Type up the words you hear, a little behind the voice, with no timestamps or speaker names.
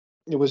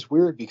It was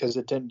weird because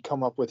it didn't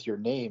come up with your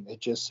name. It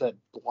just said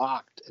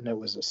blocked, and it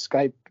was a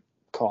Skype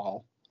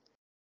call.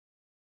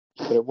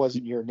 But it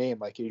wasn't your name.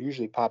 Like, it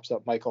usually pops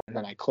up Michael, and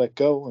then I click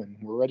go, and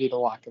we're ready to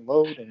lock and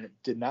load, and it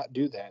did not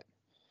do that.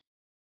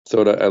 So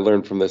what I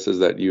learned from this is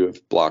that you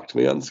have blocked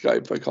me on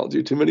Skype. I called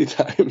you too many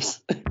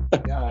times.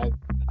 Yeah,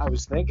 I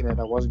was thinking it.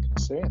 I wasn't going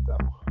to say it, though.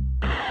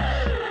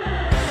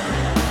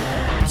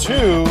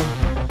 Two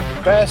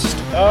best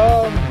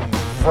of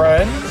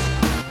friends.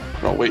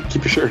 Oh, wait,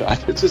 keep your shirt on.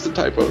 It's just a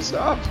typo.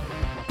 Stop.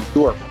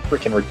 You are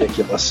freaking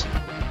ridiculous.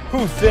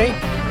 Who think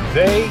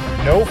they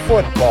know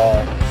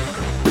football.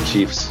 The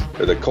Chiefs,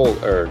 or the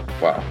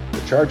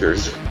the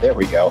Chargers. There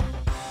we go.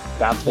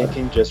 Stop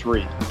thinking, just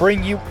read.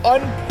 Bring you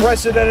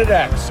unprecedented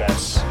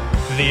access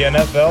to the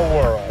NFL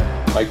world.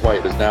 Mike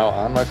White is now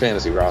on my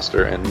fantasy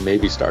roster and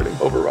maybe starting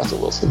over Russell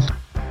Wilson.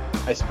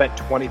 I spent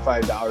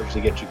 $25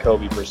 to get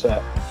Jacoby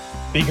Brissett.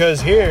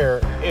 Because here,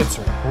 it's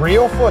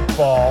real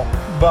football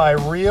by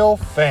real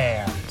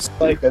fans.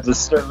 Like a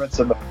disturbance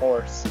in the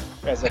force,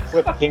 as a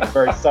Cliff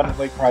Kingsbury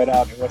suddenly cried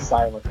out and was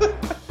silent.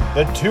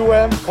 The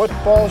 2M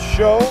Football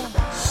Show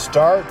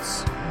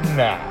starts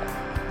now.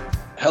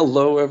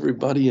 Hello,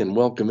 everybody, and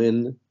welcome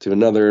in to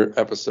another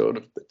episode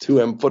of the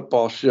 2M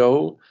Football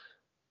Show.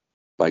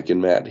 Mike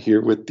and Matt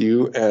here with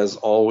you, as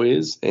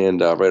always.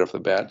 And right off the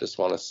bat, just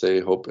want to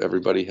say, hope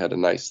everybody had a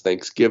nice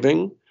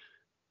Thanksgiving.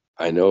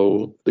 I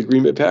know the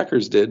Green Bay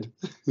Packers did.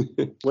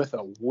 With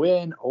a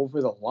win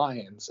over the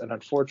Lions, and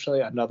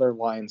unfortunately another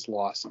Lions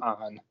loss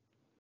on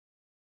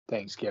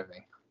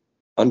Thanksgiving.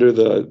 Under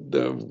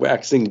the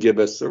waxing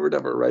gibbous or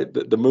whatever, right?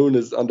 The moon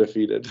is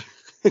undefeated.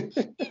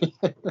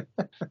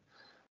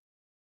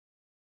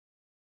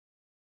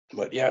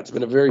 But yeah, it's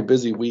been a very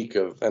busy week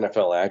of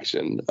NFL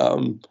action.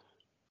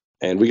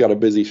 And we got a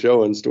busy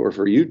show in store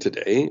for you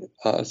today.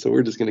 So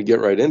we're just going to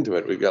get right into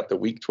it. We've got the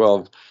Week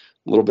 12,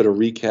 a little bit of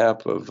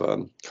recap of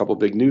a couple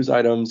big news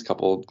items,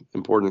 couple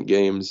important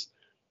games.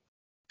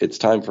 It's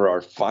time for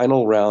our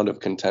final round of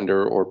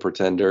Contender or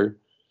Pretender.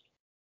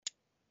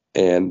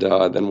 And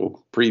then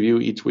we'll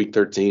preview each Week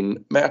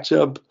 13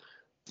 matchup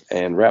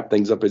and wrap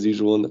things up as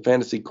usual in the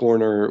Fantasy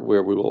Corner,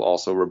 where we will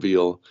also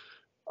reveal,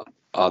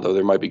 though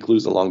there might be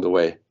clues along the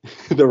way,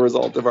 the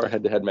result of our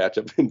head-to-head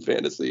matchup in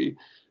Fantasy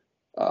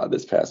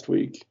this past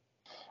week.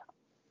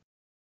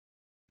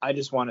 I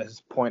just want to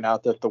point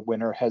out that the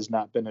winner has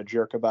not been a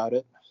jerk about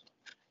it.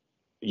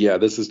 Yeah,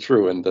 this is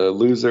true. And the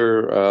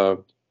loser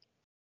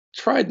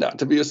tried not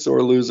to be a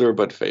sore loser,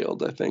 but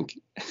failed, I think.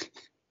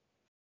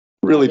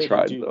 Really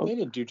tried, though. They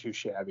didn't do too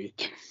shabby.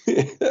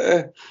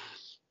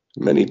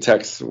 Many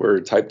texts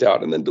were typed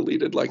out and then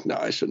deleted, like, nah,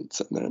 I shouldn't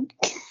send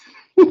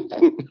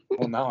that.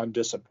 Well, now I'm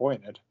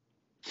disappointed.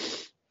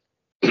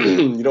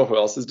 You know who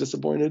else is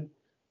disappointed?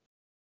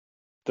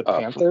 The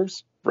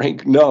Panthers?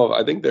 No,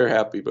 I think they're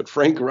happy, but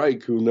Frank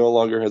Reich, who no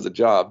longer has a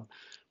job,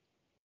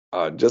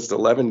 just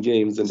 11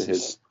 games into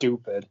his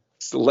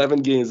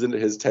 11 games into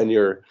his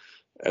tenure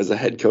as a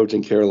head coach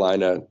in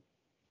Carolina,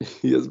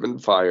 he has been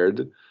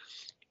fired.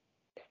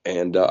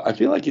 And I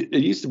feel like it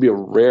used to be a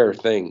rare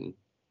thing,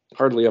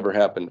 hardly ever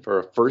happened, for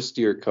a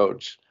first-year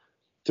coach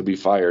to be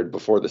fired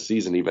before the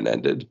season even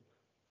ended.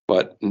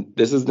 But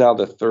this is now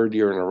the third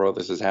year in a row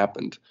this has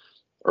happened.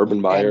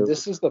 Urban Meyer. And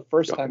this is the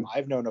first time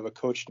I've known of a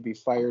coach to be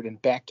fired in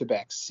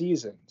back-to-back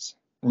seasons.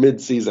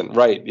 Mid-season,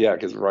 right? Yeah,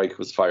 because Reich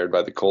was fired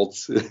by the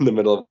Colts in the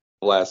middle of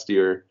last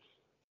year,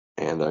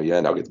 and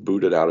now gets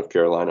booted out of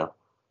Carolina.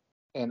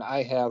 And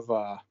I have,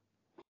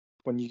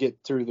 when you get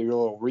through the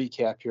little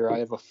recap here, I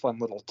have a fun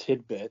little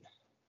tidbit.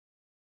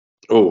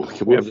 Oh,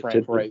 can we have Frank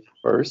tidbit Reich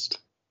first?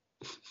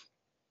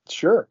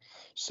 Sure.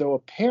 So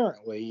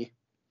apparently,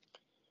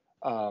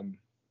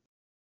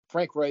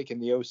 Frank Reich and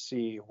the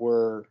OC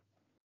were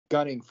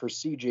gunning for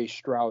C.J.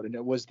 Stroud, and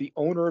it was the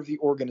owner of the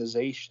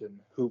organization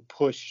who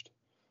pushed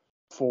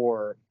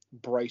for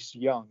Bryce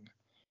Young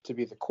to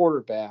be the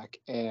quarterback,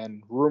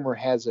 and rumor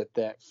has it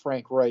that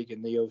Frank Reich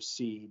and the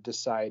OC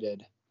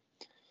decided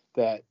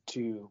that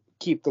to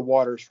keep the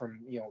waters from,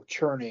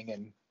 churning,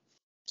 and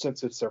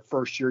since it's their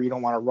first year, you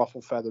don't want to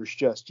ruffle feathers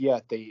just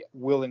yet, they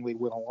willingly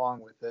went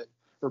along with it,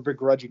 or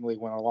begrudgingly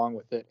went along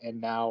with it, and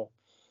now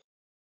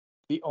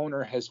the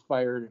owner has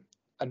fired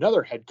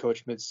another head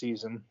coach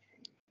midseason.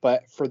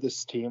 But for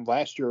this team,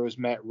 last year it was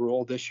Matt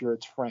Rule. This year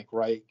it's Frank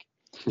Reich.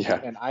 Yeah.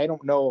 And I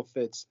don't know if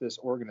it's this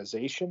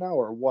organization now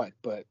or what,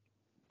 but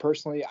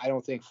personally, I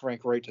don't think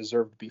Frank Reich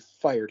deserved to be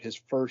fired his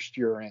first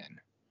year in.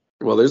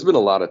 Well, there's been a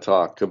lot of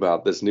talk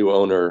about this new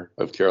owner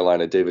of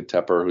Carolina, David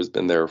Tepper, who's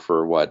been there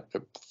for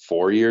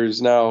 4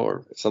 years now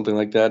or something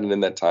like that. And in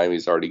that time,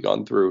 he's already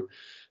gone through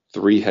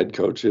 3 head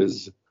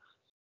coaches.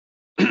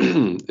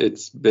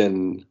 It's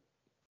been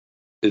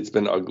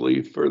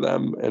ugly for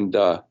them.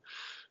 And,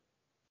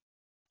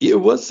 it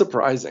was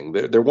surprising.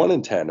 They're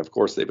 1-10. Of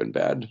course, they've been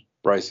bad.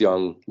 Bryce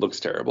Young looks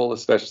terrible,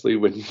 especially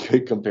when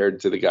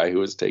compared to the guy who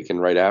was taken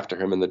right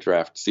after him in the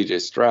draft, C.J.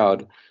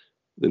 Stroud,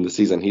 in the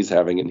season he's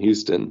having in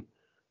Houston.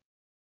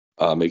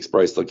 Makes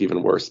Bryce look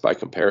even worse by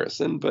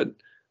comparison. But,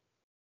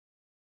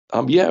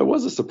 it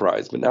was a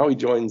surprise. But now he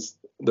joins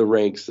the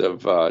ranks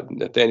of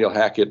Nathaniel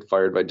Hackett,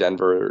 fired by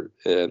Denver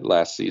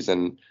last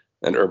season,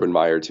 and Urban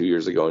Meyer 2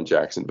 years ago in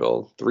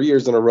Jacksonville. 3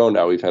 years in a row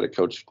now we've had a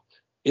coach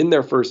in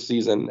their first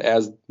season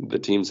as the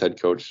team's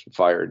head coach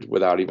fired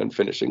without even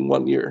finishing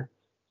 1 year.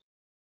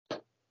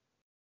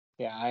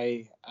 Yeah,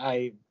 I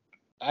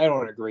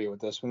don't agree with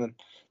this one.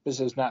 This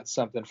is not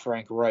something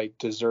Frank Reich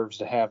deserves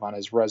to have on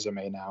his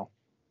resume now.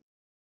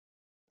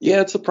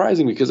 Yeah, it's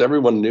surprising because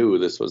everyone knew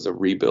this was a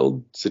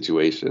rebuild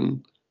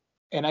situation.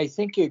 And I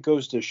think it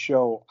goes to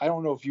show, I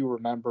don't know if you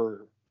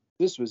remember,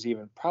 this was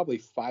even probably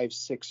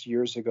 5-6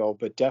 years ago,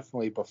 but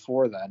definitely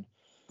before then,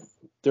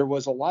 there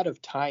was a lot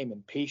of time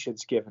and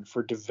patience given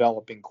for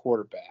developing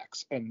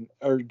quarterbacks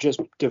or just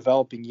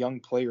developing young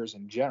players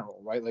in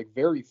general, right? Like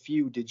very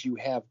few did you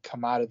have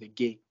come out of the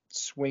gate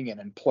swinging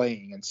and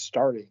playing and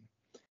starting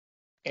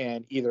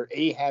and either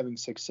A, having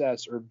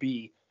success, or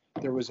B,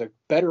 there was a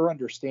better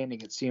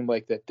understanding, it seemed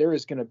like, that there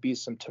is going to be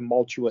some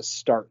tumultuous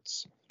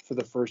starts for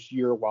the first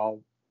year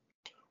while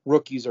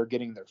rookies are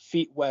getting their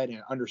feet wet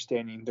and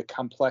understanding the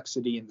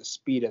complexity and the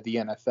speed of the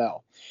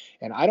NFL.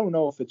 And I don't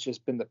know if it's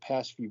just been the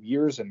past few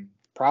years and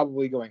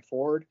probably going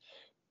forward,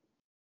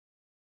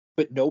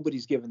 but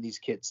nobody's given these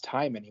kids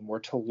time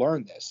anymore to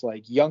learn this.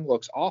 Like, Young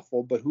looks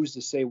awful, but who's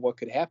to say what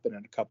could happen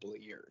in a couple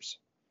of years?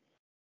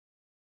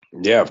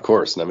 Yeah, of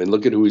course. And I mean,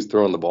 look at who he's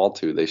throwing the ball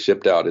to. They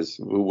shipped out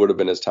who would have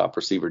been his top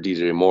receiver,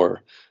 DJ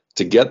Moore,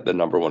 to get the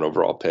number 1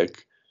 overall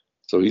pick.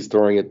 So he's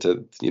throwing it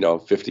to,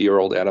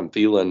 50-year-old Adam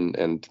Thielen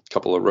and a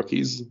couple of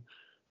rookies.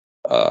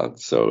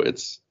 So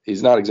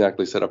he's not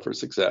exactly set up for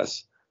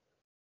success.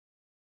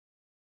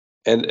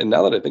 And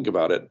now that I think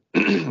about it,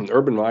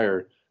 Urban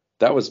Meyer,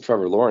 that was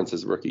Trevor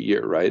Lawrence's rookie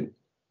year, right?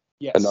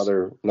 Yes.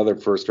 Another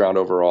first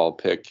overall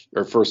pick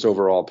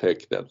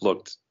that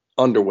looked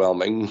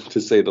underwhelming, to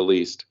say the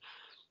least.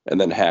 And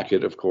then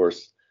Hackett, of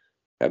course,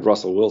 had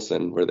Russell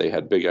Wilson, where they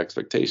had big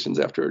expectations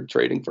after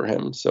trading for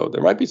him. So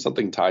there might be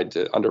something tied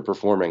to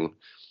underperforming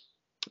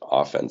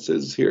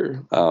offenses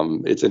here.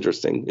 It's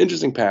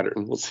interesting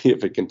pattern. We'll see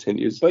if it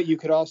continues. But you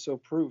could also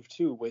prove,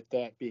 too, with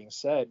that being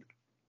said,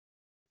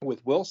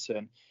 with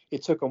Wilson,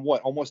 it took him,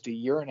 almost a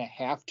year and a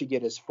half to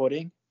get his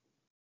footing?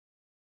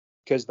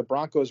 Because the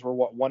Broncos were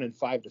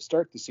 1-5 to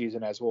start the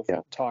season, as we'll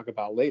talk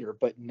about later.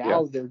 But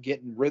now they're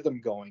getting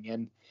rhythm going.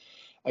 And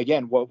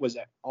again, what was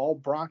all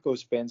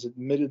Broncos fans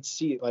admitted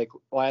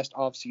last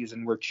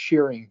offseason were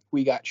cheering,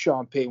 we got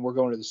Sean Payton, we're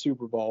going to the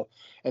Super Bowl.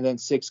 And then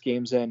 6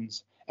 games in,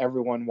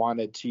 everyone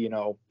wanted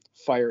to,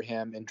 fire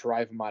him and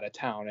drive him out of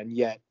town. And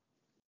yet,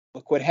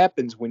 look what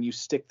happens when you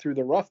stick through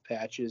the rough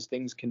patches,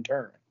 things can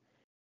turn.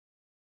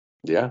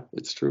 Yeah,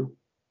 it's true.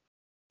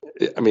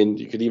 I mean,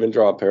 you could even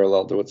draw a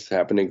parallel to what's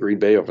happened in Green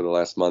Bay over the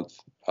last month.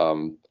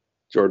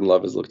 Jordan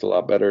Love has looked a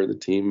lot better. The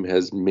team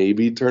has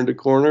maybe turned a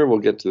corner. We'll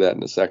get to that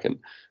in a second.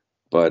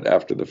 But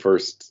after the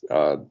first,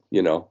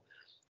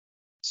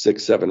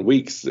 6-7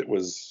 weeks, it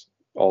was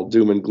all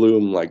doom and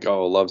gloom, like,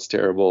 oh, Love's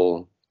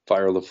terrible,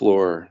 fire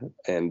LaFleur.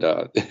 And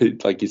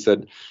like you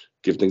said,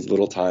 give things a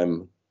little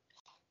time.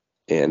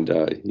 And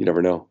you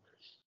never know.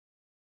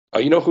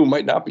 You know who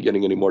might not be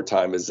getting any more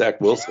time is Zach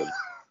Wilson.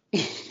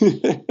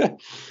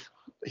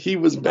 He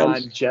was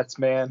benched. Jets,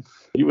 man.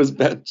 He was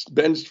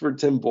benched for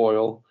Tim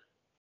Boyle.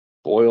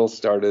 Boyle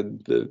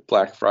started the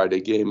Black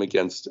Friday game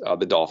against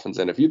the Dolphins.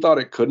 And if you thought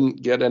it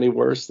couldn't get any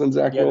worse than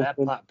Zach Wilson. Yeah,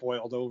 that pot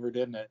boiled over,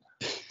 didn't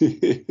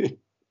it?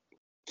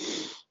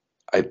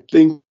 I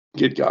think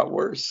it got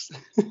worse.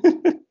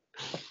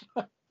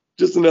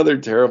 Just another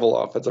terrible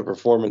offensive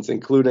performance,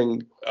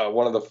 including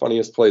one of the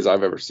funniest plays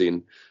I've ever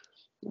seen,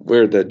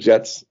 where the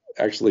Jets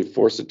actually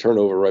forced a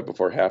turnover right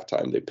before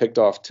halftime. They picked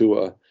off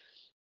Tua,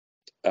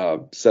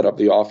 set up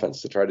the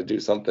offense to try to do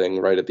something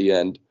right at the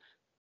end.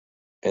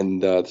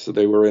 And so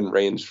they were in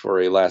range for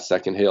a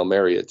last-second Hail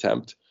Mary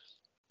attempt.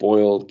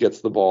 Boyle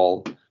gets the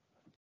ball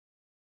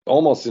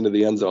almost into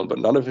the end zone, but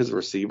none of his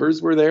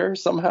receivers were there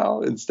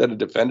somehow. Instead, a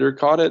defender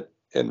caught it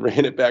and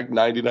ran it back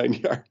 99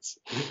 yards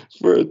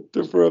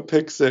for a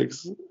pick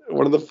six.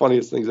 One of the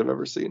funniest things I've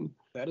ever seen.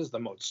 That is the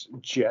most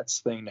Jets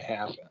thing to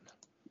happen.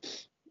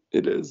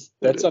 It is.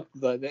 That's up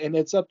and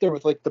it's up there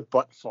with like the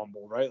butt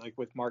fumble, right? Like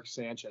with Mark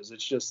Sanchez.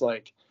 It's just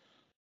like,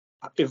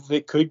 if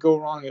it could go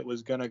wrong, it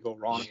was gonna go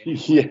wrong. And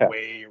it went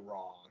way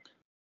wrong.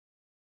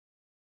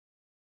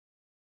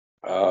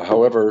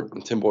 However,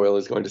 Tim Boyle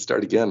is going to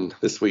start again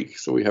this week,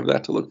 so we have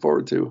that to look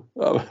forward to.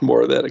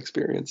 More of that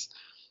experience.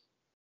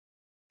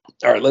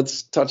 All right,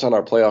 let's touch on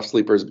our playoff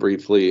sleepers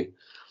briefly.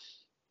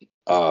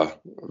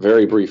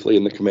 Very briefly,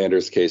 in the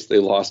Commanders' case, they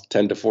lost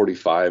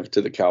 10-45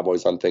 to the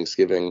Cowboys on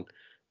Thanksgiving.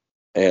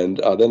 And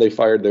then they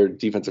fired their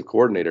defensive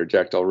coordinator,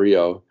 Jack Del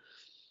Rio.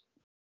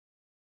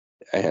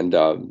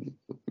 And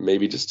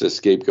maybe just a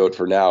scapegoat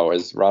for now,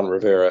 as Ron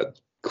Rivera,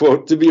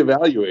 quote, to be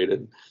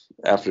evaluated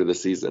after the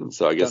season.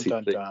 So I guess he's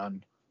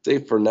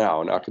safe for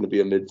now, not going to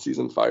be a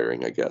mid-season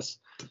firing, I guess.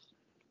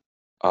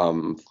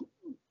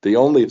 The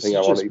only thing I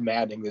want to... just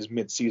maddening is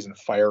mid-season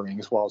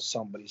firings while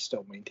somebody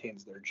still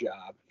maintains their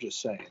job.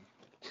 Just saying.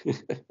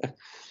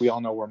 We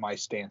all know where my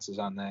stance is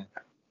on that.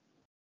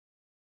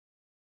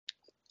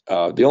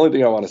 The only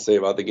thing I want to say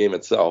about the game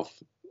itself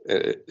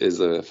is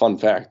a fun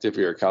fact. If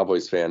you're a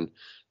Cowboys fan,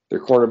 their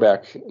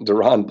quarterback,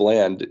 Deron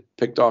Bland,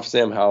 picked off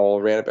Sam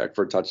Howell, ran it back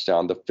for a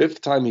touchdown. The 5th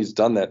time he's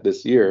done that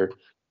this year,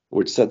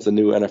 which sets a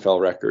new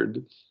NFL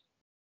record.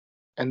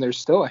 And there's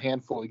still a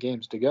handful of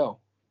games to go.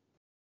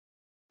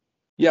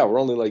 Yeah,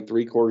 we're only like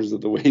 3/4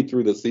 of the way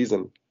through the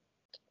season.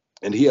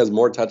 And he has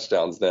more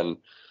touchdowns than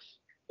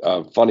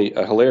a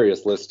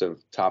hilarious list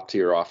of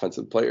top-tier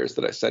offensive players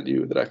that I sent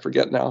you that I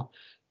forget now.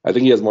 I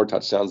think he has more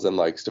touchdowns than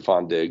like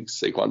Stephon Diggs,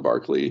 Saquon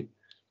Barkley,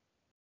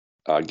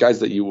 guys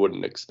that you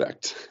wouldn't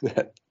expect.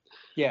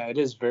 Yeah, it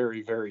is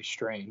very, very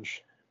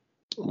strange.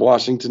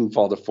 Washington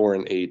fall to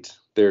 4-8.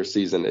 Their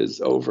season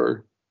is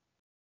over.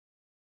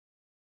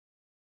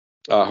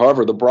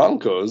 However, the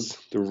Broncos,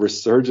 the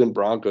resurgent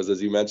Broncos,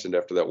 as you mentioned,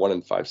 after that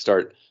 1-5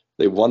 start,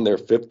 they won their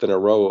 5th in a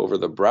row over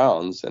the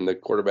Browns, and the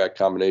quarterback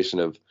combination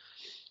of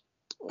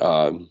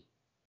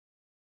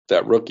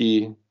that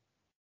rookie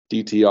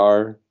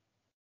DTR,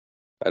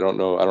 I don't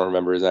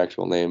remember his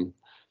actual name,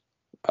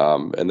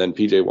 and then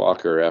PJ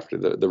Walker after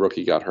the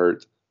rookie got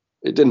hurt.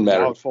 It didn't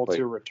matter. Doubtful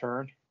to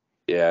return.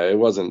 Yeah,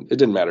 it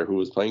didn't matter who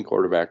was playing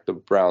quarterback. The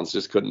Browns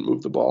just couldn't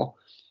move the ball.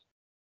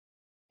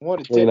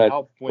 What it did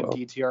help when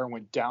DTR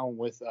went down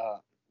with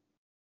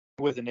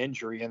an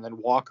injury, and then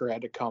Walker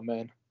had to come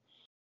in.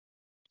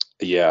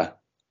 Yeah,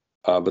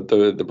 but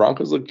the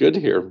Broncos look good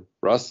here.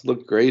 Russ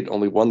looked great.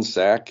 Only 1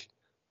 sack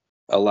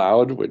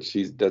allowed, which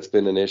that's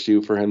been an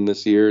issue for him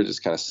this year,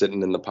 just kind of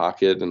sitting in the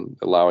pocket and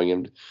allowing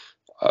him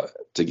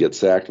to get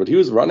sacked. But he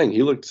was running.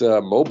 He looked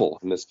mobile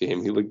in this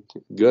game. He looked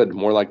good,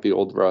 more like the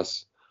old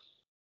Russ.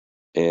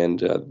 And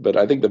but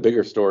I think the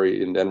bigger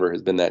story in Denver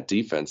has been that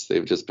defense.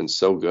 They've just been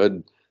so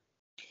good.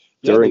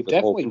 Yeah, they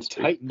definitely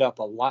tightened up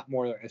a lot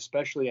more,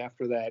 especially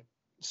after that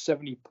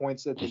 70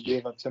 points that they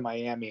gave up to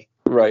Miami.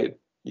 Right.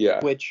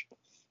 Yeah. Which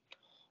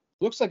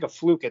looks like a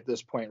fluke at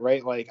this point,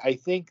 right? Like, I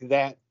think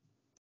that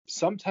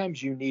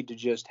sometimes you need to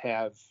just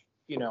have,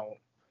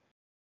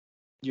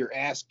 your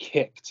ass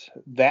kicked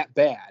that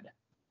bad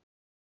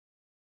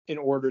in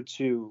order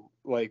to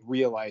like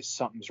realize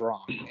something's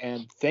wrong.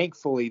 And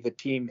thankfully the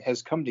team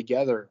has come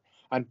together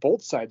on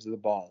both sides of the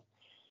ball.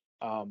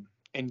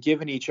 And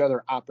given each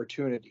other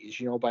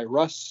opportunities, by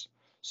Russ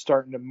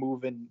starting to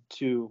move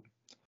into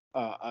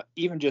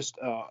even just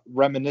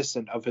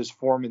reminiscent of his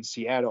form in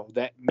Seattle,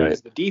 that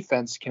means the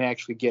defense can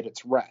actually get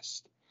its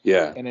rest.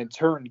 Yeah. And in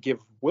turn, give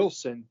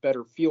Wilson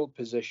better field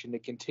position to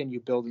continue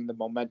building the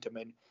momentum.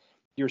 And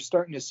you're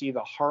starting to see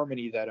the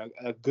harmony that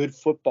a good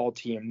football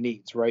team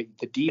needs, right?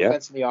 The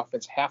defense and the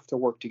offense have to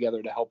work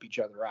together to help each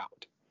other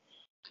out.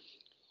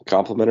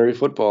 Complementary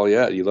football,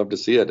 yeah, you love to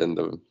see it. And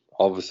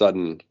all of a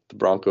sudden, the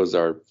Broncos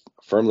are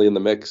firmly in the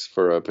mix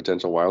for a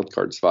potential wild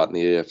card spot in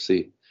the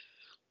AFC.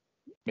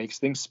 Makes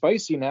things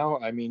spicy now.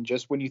 I mean,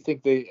 just when you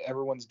think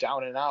everyone's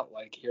down and out,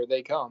 like, here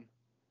they come.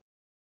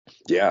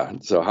 Yeah.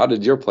 So how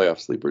did your playoff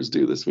sleepers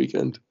do this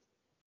weekend?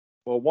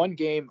 Well, one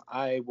game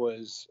I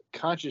was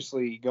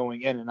consciously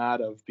going in and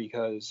out of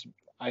because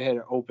I had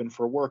it open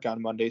for work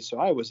on Monday, so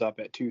I was up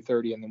at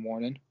 2:30 in the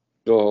morning.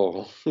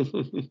 Oh.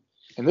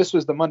 And this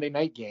was the Monday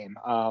night game.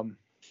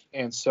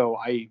 And so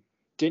I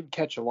didn't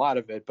catch a lot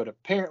of it, but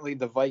apparently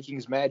the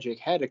Vikings magic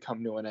had to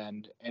come to an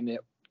end, and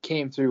it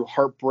came through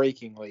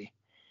heartbreakingly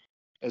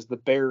as the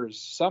Bears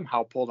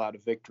somehow pulled out a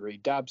victory.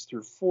 Dobbs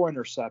threw 4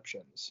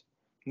 interceptions.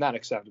 Not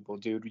acceptable,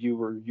 dude. You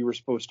were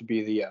supposed to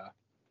be the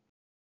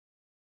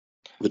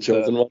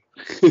chosen one.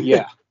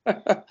 Yeah.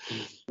 You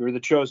were the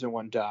chosen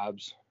one,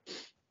 Dobbs.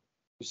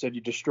 You said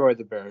you destroy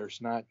the Bears,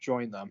 not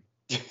join them.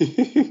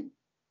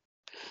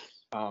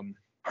 I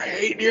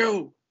hate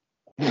you.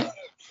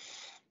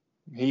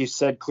 He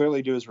said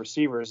clearly to his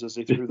receivers as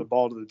he threw the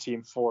ball to the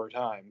team 4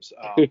 times.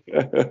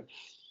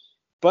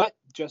 But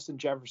Justin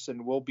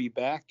Jefferson will be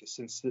back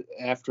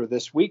after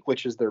this week,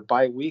 which is their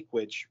bye week,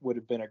 which would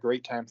have been a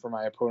great time for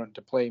my opponent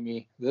to play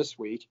me this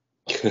week,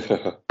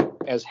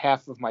 as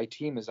half of my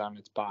team is on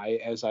its bye,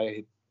 as I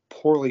had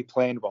poorly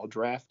planned while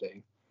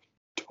drafting.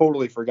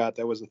 Totally forgot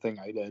that was the thing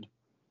I did.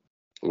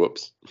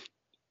 Whoops.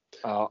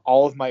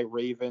 All of my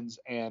Ravens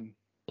and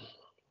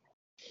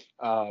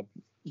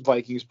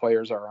Vikings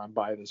players are on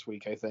bye this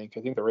week, I think.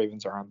 I think the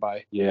Ravens are on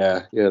bye.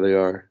 Yeah, they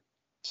are.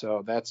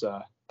 So that's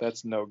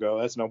no go.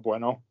 That's no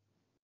bueno.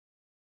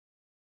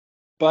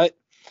 But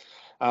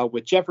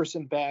with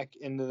Jefferson back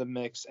into the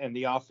mix and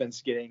the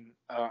offense getting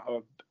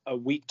a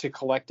week to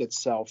collect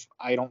itself,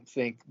 I don't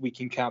think we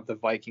can count the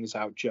Vikings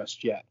out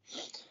just yet.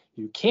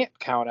 You can't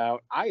count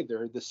out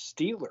either the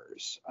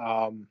Steelers.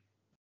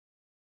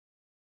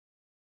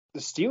 The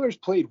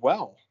Steelers played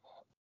well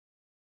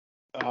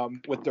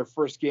with their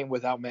first game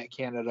without Matt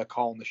Canada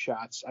calling the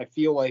shots. I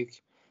feel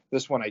like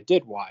this one I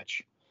did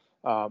watch.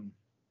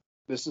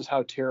 This is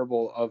how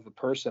terrible of a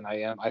person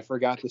I am. I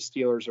forgot the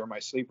Steelers are my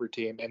sleeper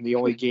team, and the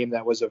only game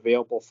that was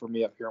available for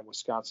me up here in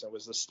Wisconsin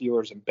was the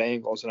Steelers and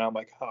Bengals, and I'm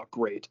like, oh,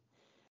 great.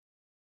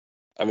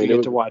 I mean,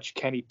 get to watch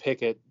Kenny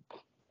Pickett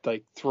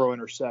like throw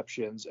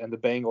interceptions and the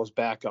Bengals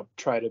backup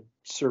try to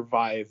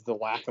survive the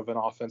lack of an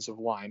offensive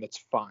line. It's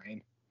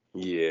fine.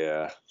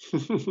 Yeah.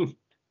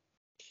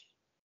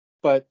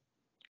 but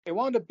it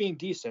wound up being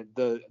decent.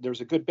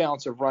 There's a good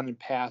balance of run and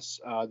pass.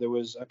 There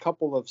was a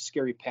couple of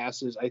scary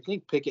passes. I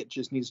think Pickett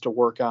just needs to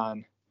work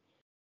on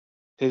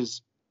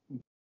his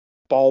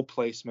ball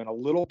placement a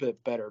little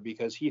bit better,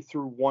 because he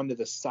threw one to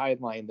the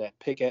sideline that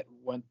Pickens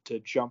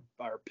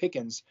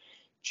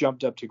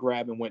jumped up to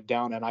grab and went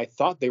down, and I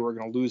thought they were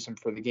going to lose him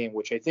for the game,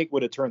 which I think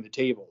would have turned the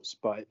tables,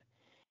 but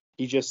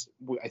he just,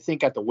 I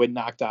think, got the wind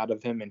knocked out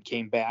of him and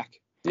came back.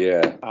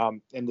 Yeah.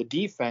 And the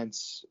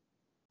defense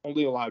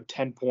only allowed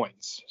 10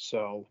 points.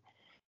 So,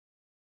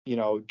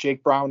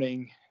 Jake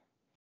Browning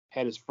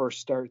had his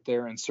first start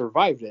there and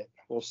survived it.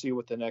 We'll see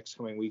what the next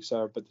coming weeks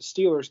are, but the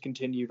Steelers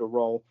continue to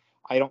roll.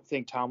 I don't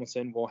think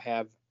Tomlinson will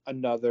have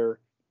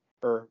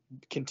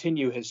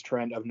continue his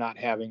trend of not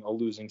having a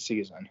losing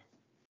season.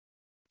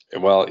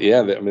 Well,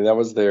 yeah, that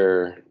was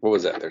their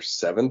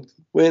 7th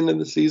win in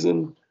the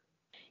season?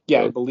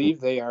 Yeah, I believe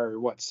they are,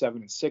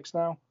 7-6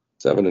 now?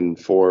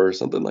 7-4 or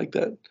something like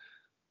that.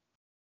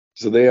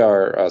 So they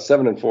are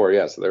 7-4,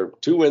 yeah. So they're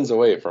 2 wins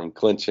away from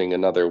clinching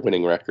another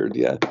winning record,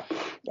 yeah.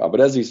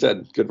 But as you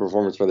said, good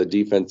performance by the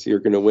defense. You're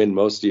going to win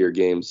most of your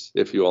games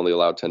if you only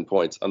allow 10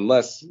 points,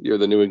 unless you're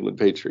the New England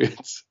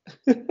Patriots.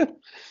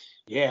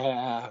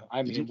 Yeah,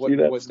 I mean,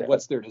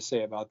 what's there to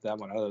say about that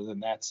one other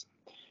than that's,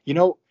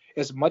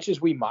 as much as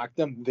we mock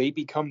them, they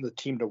become the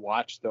team to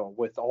watch, though,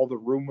 with all the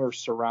rumors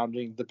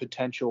surrounding the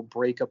potential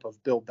breakup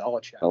of Bill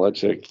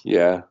Belichick.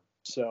 Yeah.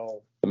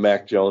 So the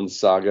Mac Jones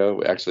saga,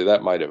 actually,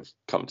 that might have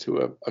come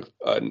to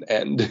an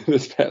end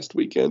this past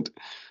weekend.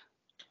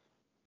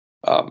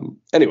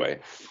 Anyway,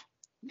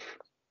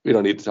 we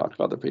don't need to talk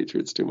about the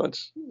Patriots too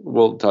much.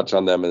 We'll touch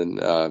on them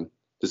in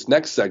this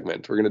next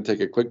segment. We're going to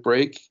take a quick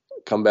break,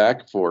 come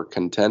back for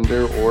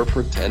Contender or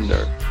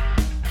Pretender.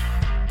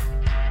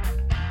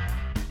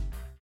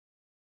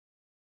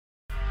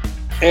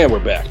 And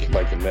we're back.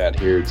 Mike and Matt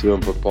here,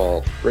 2M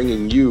Football,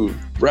 bringing you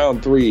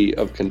round 3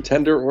 of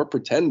Contender or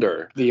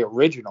Pretender. The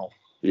original,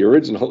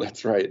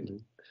 that's right.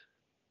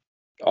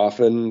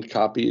 Often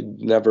copied,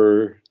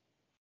 never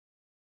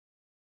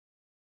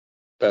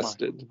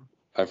bested.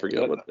 I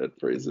forget what that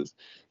phrase is.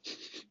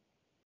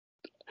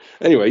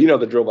 Anyway, you know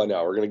the drill by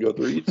now. We're going to go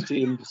through each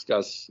team,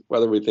 discuss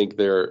whether we think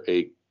they're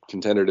a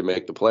contender to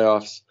make the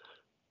playoffs,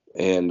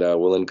 and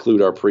we'll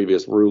include our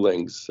previous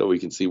rulings so we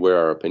can see where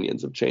our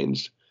opinions have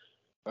changed.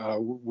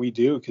 We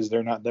do, because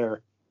they're not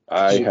there.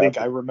 I think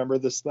I remember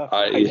this stuff?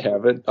 I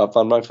have it up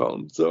on my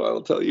phone, so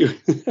I'll tell you.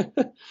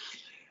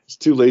 It's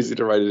too lazy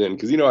to write it in,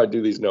 because I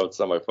do these notes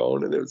on my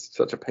phone, and it was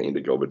such a pain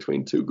to go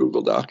between 2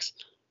 Google Docs.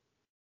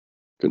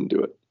 Couldn't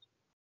do it.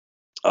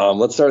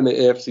 Let's start in the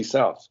AFC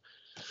South,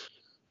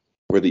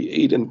 where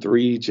the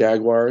 8-3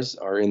 Jaguars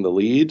are in the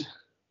lead,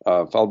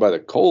 followed by the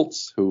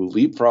Colts, who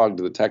leapfrogged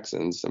the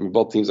Texans. I mean,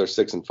 both teams are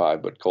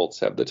 6-5, but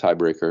Colts have the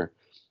tiebreaker.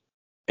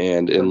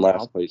 And in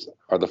last place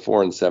are the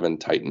 4-7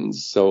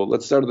 Titans. So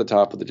let's start at the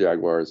top with the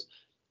Jaguars.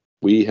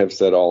 We have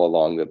said all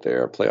along that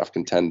they're playoff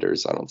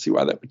contenders. I don't see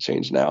why that would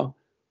change now.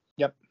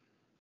 Yep.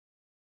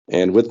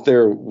 And with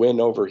their win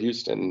over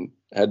Houston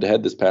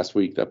head-to-head this past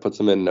week, that puts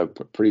them in a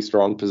pretty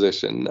strong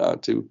position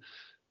to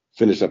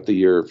finish up the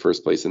year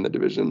first place in the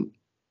division.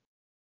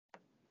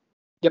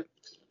 Yep.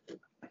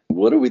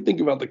 What do we think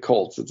about the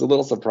Colts? It's a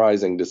little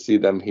surprising to see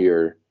them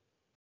here.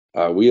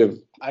 I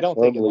don't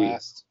think it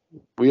lasts.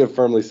 We have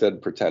firmly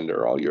said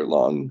pretender all year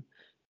long.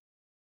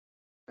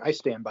 I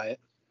stand by it.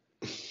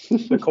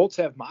 The Colts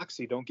have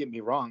moxie, don't get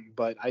me wrong,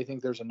 but I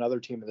think there's another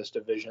team in this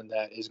division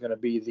that is going to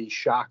be the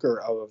shocker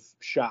of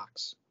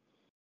shocks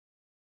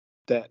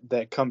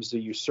that comes to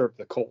usurp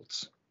the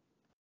Colts.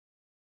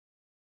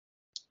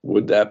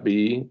 Would that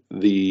be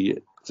the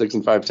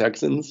 6-5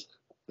 Texans?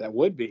 That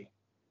would be.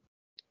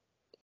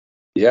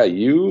 Yeah,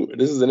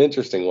 this is an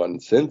interesting one.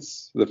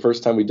 Since the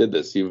first time we did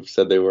this, you've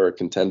said they were a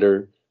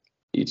contender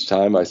each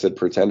time. I said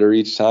pretender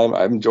each time.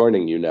 I'm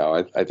joining you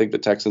now. I think the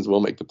Texans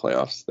will make the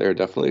playoffs. They're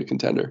definitely a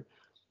contender.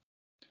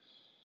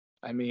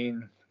 I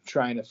mean,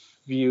 trying to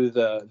view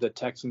the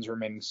Texans'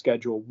 remaining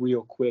schedule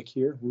real quick.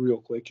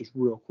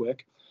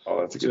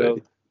 Oh, that's a good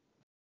idea.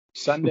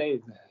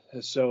 Sunday,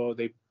 so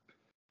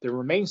their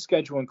remaining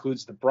schedule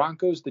includes the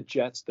Broncos, the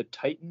Jets, the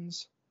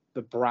Titans,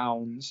 the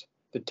Browns,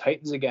 the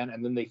Titans again,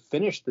 and then they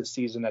finish the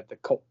season at the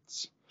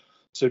Colts.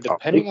 So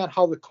depending on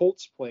how the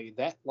Colts play,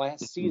 that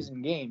last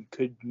season game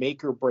could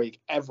make or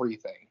break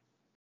everything.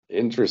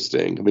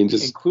 Interesting. I mean,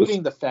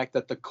 including the fact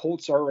that the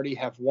Colts already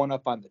have one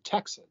up on the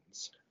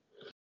Texans,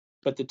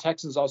 but the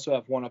Texans also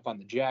have one up on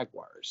the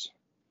Jaguars.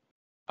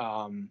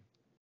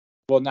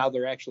 Well, now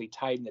they're actually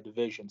tied in the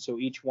division, so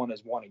each one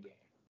has won a game.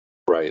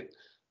 Right.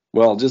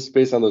 Well, just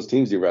based on those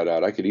teams you read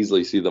out, I could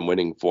easily see them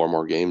winning 4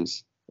 more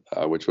games,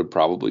 which would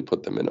probably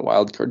put them in a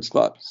wild card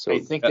spot. So I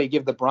think they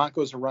give the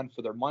Broncos a run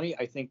for their money.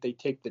 I think they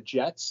take the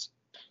Jets.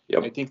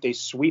 Yep. I think they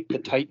sweep the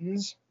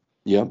Titans.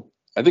 Yep.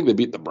 I think they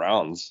beat the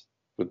Browns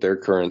with their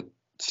current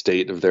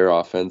state of their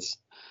offense.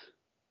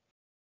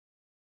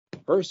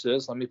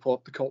 Versus, let me pull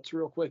up the Colts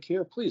real quick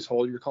here. Please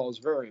hold. Your call is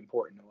very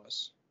important to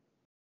us.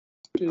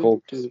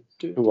 Colts,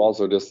 who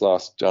also just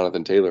lost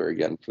Jonathan Taylor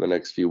again for the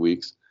next few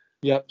weeks.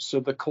 Yep. So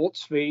the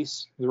Colts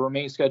face the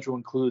remaining schedule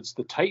includes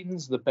the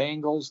Titans, the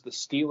Bengals, the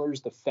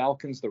Steelers, the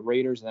Falcons, the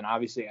Raiders, and then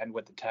obviously end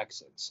with the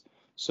Texans.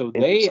 So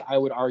they, I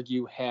would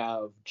argue,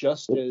 have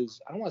just as,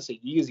 I don't want to say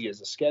easy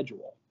as a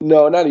schedule.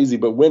 No, not easy,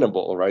 but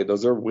winnable, right?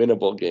 Those are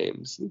winnable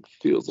games, it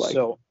feels like.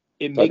 So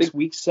it So I makes think,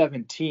 week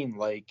 17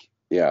 like,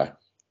 yeah,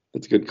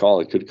 that's a good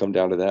call. It could come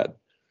down to that.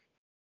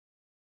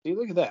 see,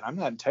 look at that. I'm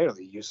not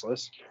entirely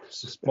useless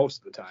most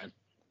of the time.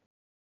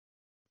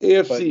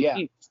 AFC But yeah.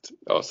 East.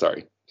 Oh,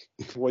 sorry.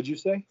 What'd you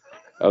say?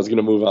 I was going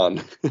to move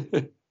on.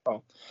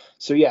 Oh,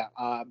 so yeah,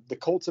 the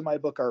Colts in my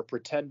book are a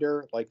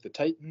pretender like the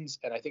Titans,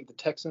 and I think the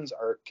Texans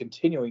are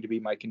continuing to be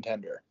my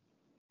contender.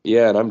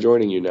 Yeah, and I'm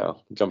joining you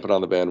now, jumping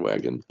on the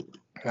bandwagon.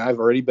 I've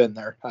already been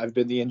there. I've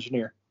been the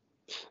engineer.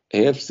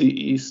 AFC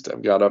East,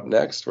 I've got up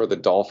next, where the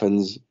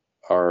Dolphins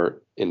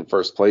are in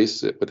first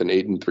place with an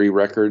 8-3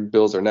 record.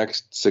 Bills are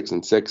next,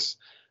 6-6,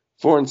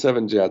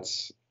 4-7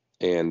 Jets,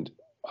 and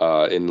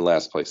in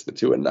last place, the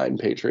 2-9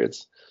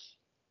 Patriots.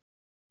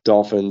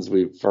 Dolphins,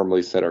 we've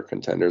firmly said are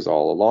contenders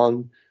all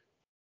along.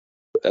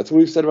 That's what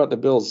we've said about the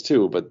Bills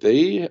too, but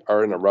they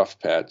are in a rough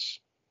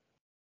patch,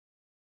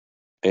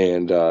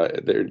 and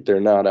they're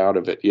not out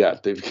of it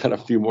yet. They've got a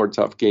few more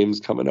tough games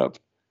coming up.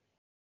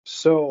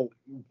 So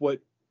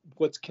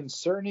what's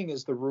concerning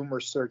is the rumor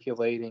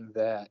circulating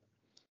that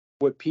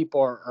what people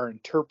are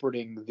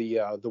interpreting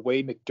the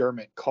way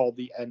McDermott called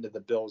the end of the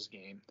Bills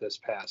game this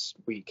past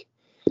week,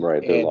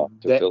 Right,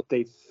 and that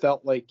they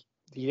felt like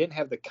he didn't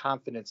have the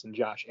confidence in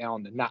Josh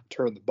Allen to not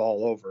turn the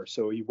ball over.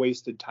 So he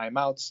wasted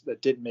timeouts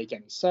that didn't make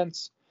any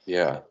sense.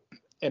 Yeah.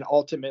 And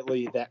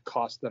ultimately that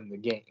cost them the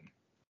game.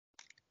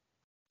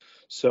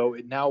 So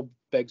it now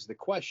begs the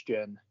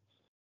question,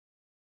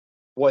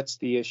 what's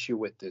the issue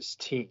with this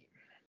team?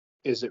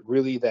 Is it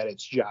really that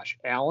it's Josh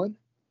Allen?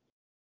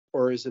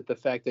 Or is it the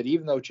fact that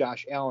even though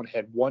Josh Allen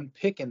had one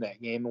pick in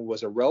that game and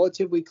was a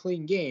relatively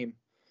clean game,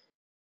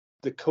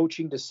 the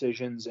coaching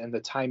decisions and the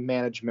time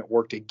management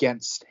worked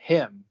against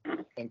him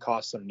and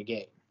cost them the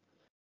game?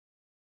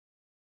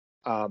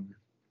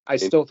 I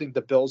still think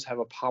the Bills have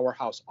a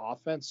powerhouse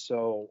offense,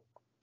 so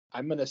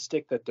I'm going to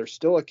stick that they're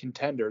still a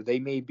contender. They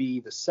may be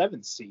the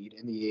 7th seed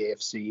in the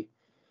AFC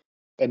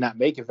and not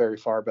make it very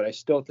far, but I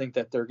still think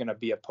that they're going to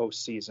be a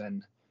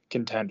postseason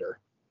contender.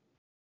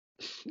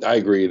 I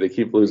agree. They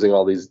keep losing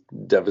all these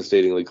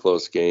devastatingly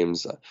close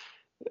games,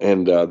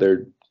 and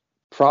they're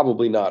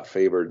probably not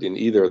favored in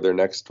either of their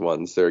next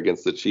ones. They're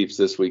against the Chiefs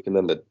this week and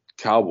then the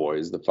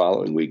Cowboys the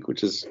following week,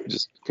 which is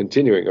just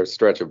continuing our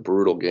stretch of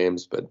brutal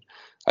games. But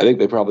I think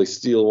they probably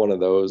steal one of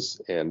those,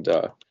 and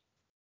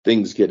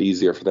things get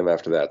easier for them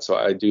after that. So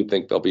I do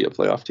think they'll be a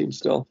playoff team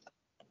still.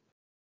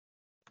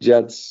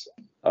 Jets,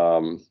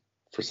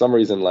 for some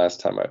reason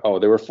last time,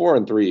 they were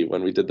 4-3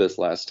 when we did this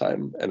last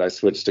time, and I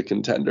switched to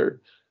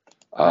contender.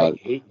 I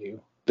hate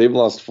you. They've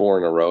lost 4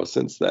 in a row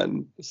since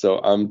then, so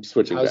I'm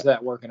switching back. How's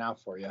that working out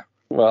for you?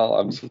 Well,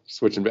 I'm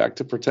switching back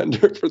to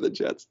pretender for the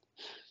Jets.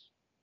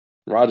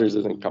 Rodgers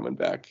isn't coming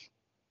back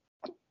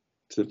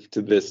to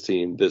this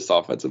team, this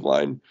offensive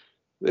line.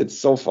 It's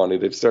so funny.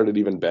 They've started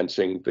even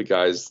benching the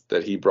guys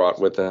that he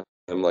brought with him,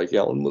 like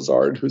Allen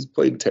Lazard, who's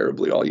played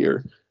terribly all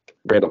year.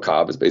 Randall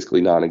Cobb is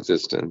basically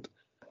non-existent.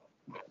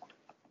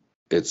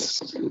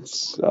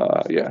 It's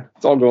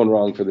all going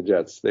wrong for the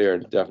Jets. They are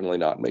definitely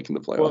not making the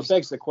playoffs. Well, it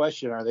begs the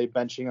question, are they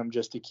benching him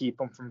just to keep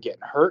him from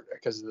getting hurt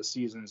because of the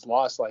season's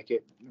loss? Like,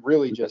 it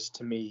really just,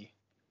 to me,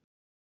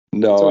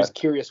 no, it's always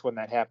curious when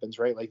that happens,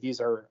 right? Like,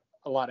 these are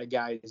a lot of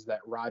guys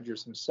that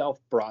Rodgers himself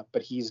brought,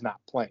 but he's not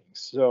playing.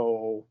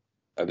 So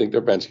I think they're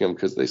benching him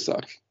because they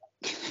suck.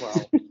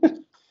 Well,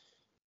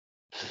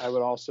 I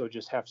would also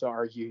just have to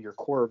argue your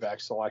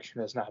quarterback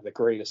selection is not the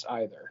greatest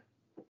either.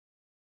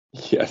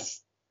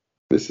 Yes,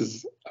 this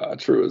is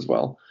true as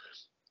well.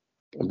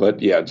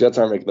 But yeah, Jets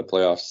aren't making the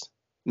playoffs.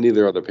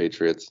 Neither are the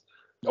Patriots.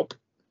 Nope.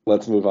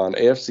 Let's move on.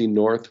 AFC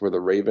North, where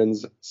the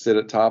Ravens sit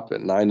at top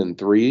at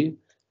 9-3.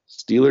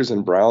 Steelers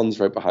and Browns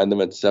right behind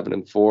them at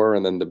 7-4,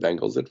 and then the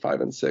Bengals at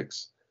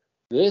 5-6.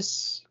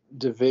 This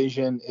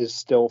division is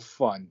still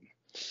fun.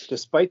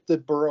 Despite the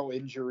Burrow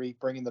injury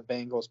bringing the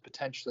Bengals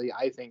potentially,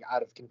 I think,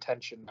 out of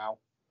contention now.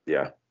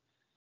 Yeah.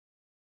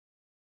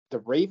 The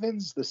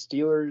Ravens, the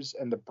Steelers,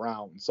 and the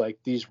Browns, like,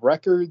 these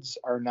records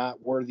are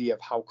not worthy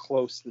of how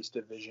close this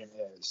division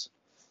is.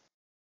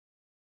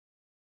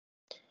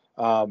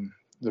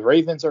 The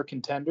Ravens are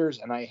contenders,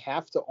 and I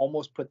have to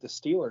almost put the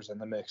Steelers in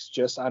the mix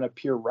just on a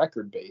pure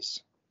record base.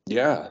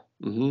 Yeah.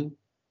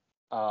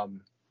 Mm-hmm.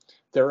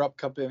 Their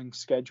upcoming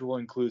schedule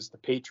includes the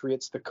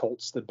Patriots, the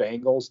Colts, the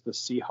Bengals, the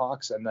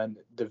Seahawks, and then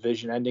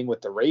division ending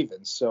with the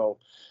Ravens. So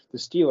the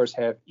Steelers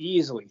have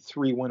easily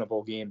 3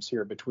 winnable games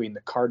here between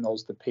the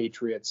Cardinals, the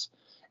Patriots,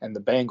 and the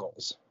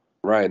Bengals.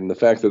 Right, and the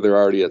fact that they're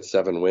already at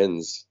 7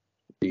 wins,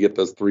 you get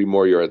those 3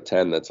 more, you're at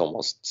 10. That's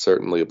almost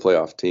certainly a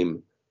playoff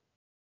team.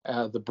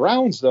 The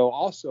Browns, though,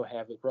 also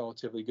have it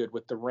relatively good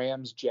with the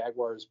Rams,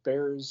 Jaguars,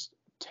 Bears,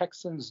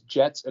 Texans,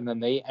 Jets, and then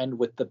they end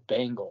with the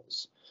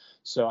Bengals.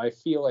 So I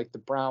feel like the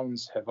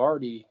Browns have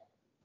already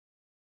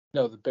 –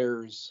 no, the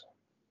Bears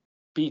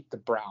beat the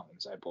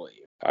Browns, I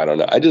believe. I don't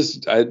know. I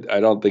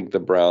don't think the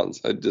Browns,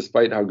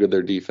 despite how good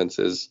their defense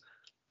is,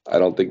 I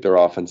don't think their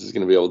offense is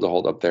going to be able to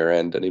hold up their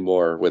end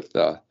anymore with,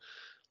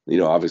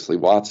 obviously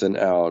Watson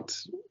out.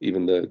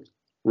 Even the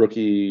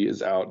rookie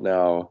is out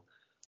now.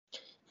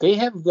 They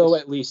have, though,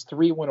 at least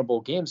 3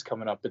 winnable games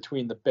coming up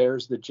between the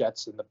Bears, the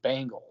Jets, and the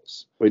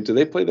Bengals. Wait, do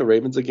they play the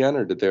Ravens again,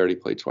 or did they already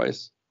play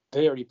twice?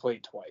 They already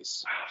played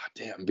twice.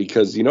 Damn,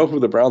 because you know who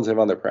the Browns have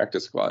on their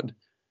practice squad?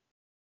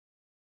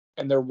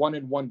 And they're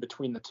 1-1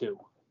 between the two.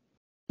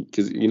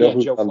 Because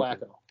who's Joe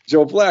Flacco.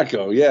 Joe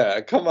Flacco,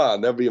 yeah, come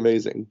on, that'd be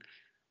amazing.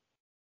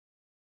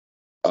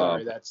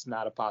 Sorry, that's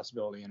not a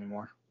possibility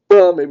anymore.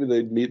 Well, maybe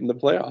they'd meet in the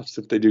playoffs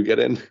if they do get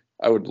in.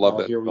 I would love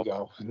that. Here we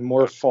go.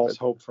 More false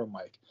hope from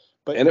Mike.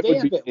 But and they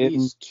have at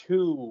least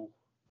 2,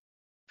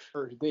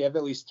 or they have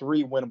at least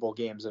 3 winnable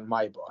games in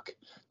my book.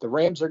 The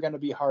Rams are going to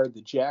be hard.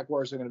 The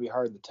Jaguars are going to be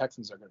hard. And the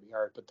Texans are going to be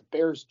hard. But the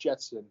Bears,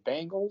 Jets, and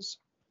Bengals,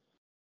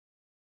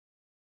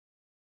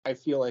 I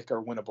feel like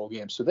are winnable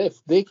games. So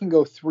if they can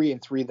go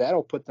 3-3,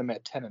 that'll put them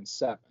at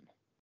 10-7.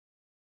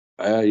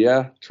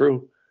 Yeah,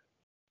 true.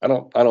 I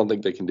don't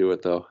think they can do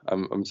it though.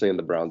 I'm saying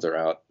the Browns are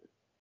out.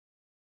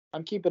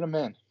 I'm keeping them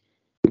in.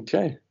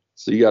 Okay.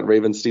 So you got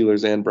Ravens,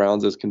 Steelers, and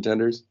Browns as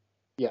contenders?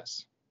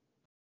 Yes.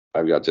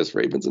 I've got just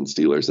Ravens and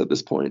Steelers at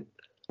this point.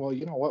 Well,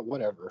 you know what?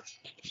 Whatever.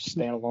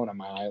 Stand alone on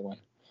my island.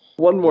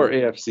 One more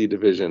AFC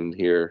division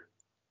here.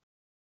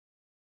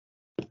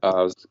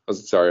 I was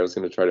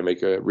going to try to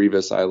make a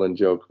Revis Island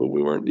joke, but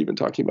we weren't even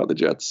talking about the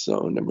Jets,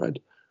 so never mind.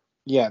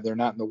 Yeah, they're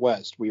not in the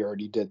West. We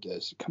already did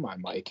this. Come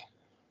on, Mike.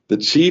 The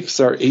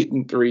Chiefs are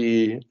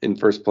 8-3 in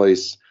first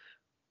place.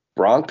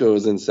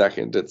 Broncos in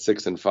second at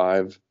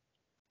 6-5.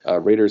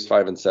 Raiders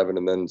 5-7,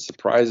 and then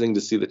surprising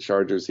to see the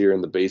Chargers here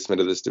in the basement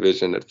of this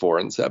division at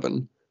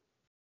 4-7.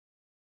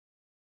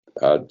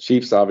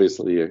 Chiefs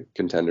obviously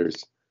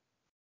contenders.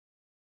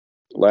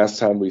 Last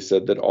time we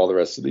said that all the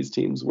rest of these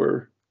teams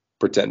were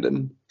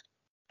pretending.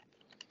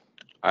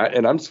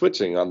 I'm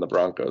switching on the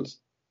Broncos.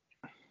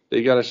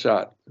 They got a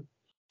shot.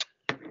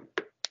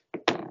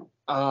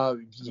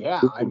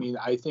 Yeah, I mean,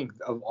 I think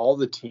of all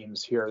the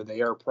teams here,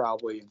 they are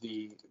probably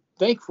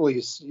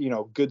thankfully,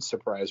 good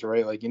surprise,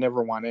 right? Like you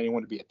never want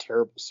anyone to be a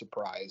terrible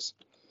surprise.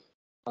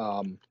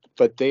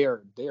 But they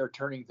are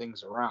turning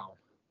things around.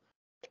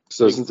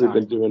 So since we've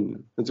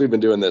been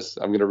doing this,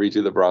 I'm going to read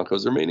you the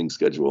Broncos' remaining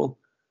schedule.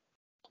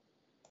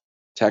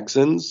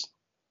 Texans,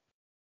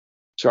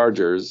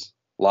 Chargers,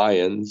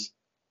 Lions,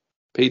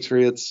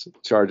 Patriots,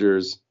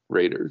 Chargers,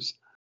 Raiders.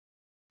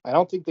 I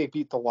don't think they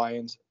beat the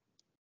Lions.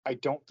 I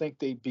don't think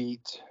they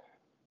beat.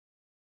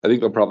 I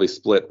think they'll probably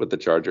split with the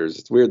Chargers.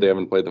 It's weird they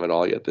haven't played them at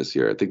all yet this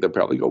year. I think they'll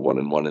probably go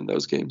 1-1 in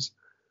those games.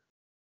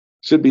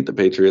 Should beat the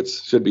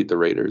Patriots. Should beat the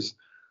Raiders.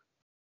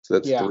 So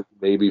that's 3,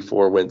 maybe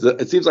 4 wins.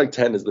 It seems like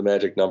 10 is the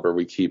magic number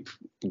we keep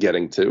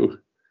getting to.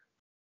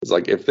 It's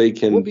like if they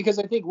can. Well, because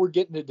I think we're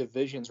getting to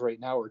divisions right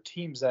now or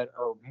teams that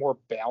are more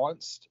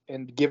balanced,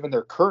 and given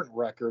their current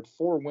record,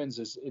 4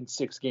 wins in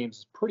 6 games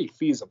is pretty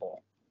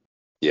feasible.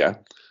 Yeah,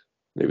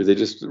 maybe they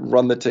just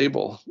run the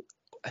table.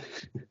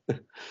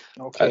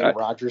 Okay,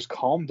 Rodgers,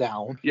 calm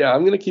down. Yeah,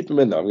 I'm gonna keep them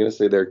in though. I'm gonna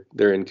say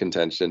they're in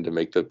contention to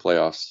make the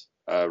playoffs.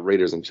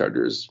 Raiders and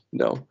Chargers,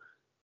 no.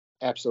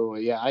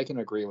 Absolutely, yeah, I can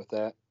agree with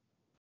that.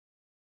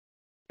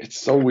 It's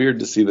so weird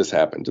to see this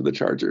happen to the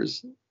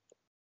Chargers.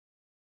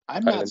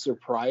 I'm not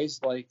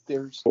surprised. Like,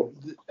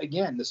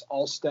 again, this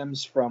all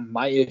stems from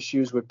my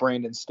issues with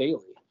Brandon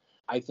Staley.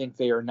 I think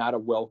they are not a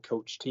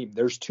well-coached team.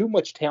 There's too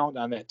much talent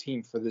on that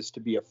team for this to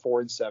be a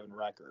 4-7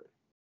 record.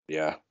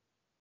 Yeah,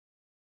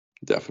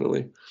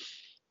 definitely.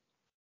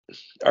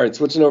 All right,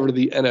 switching over to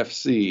the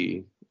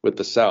NFC with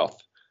the South.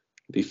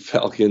 The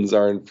Falcons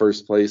are in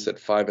first place at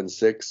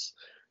 5-6.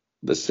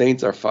 The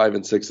Saints are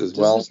 5-6 as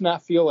well. Does this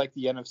not feel like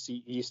the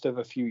NFC East of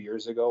a few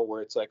years ago,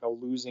 where it's like a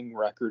losing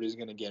record is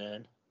going to get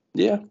in?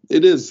 Yeah,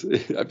 it is.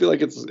 I feel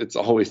like it's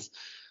always,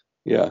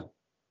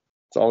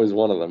 it's always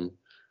one of them.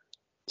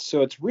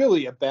 So it's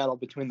really a battle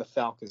between the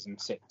Falcons and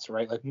Saints,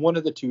 right? Like one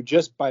of the two,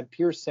 just by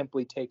pure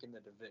simply taking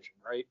the division,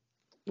 right?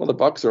 Well, the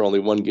Bucs are only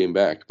 1 game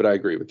back, but I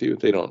agree with you.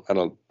 I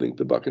don't think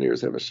the Buccaneers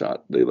have a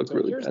shot. They look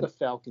really bad. Here's the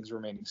Falcons'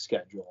 remaining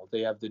schedule.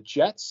 They have the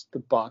Jets, the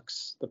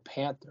Bucs, the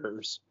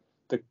Panthers,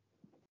 the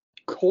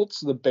Colts,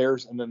 the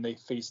Bears, and then they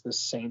face the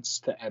Saints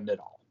to end it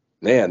all.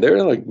 Man, there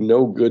are like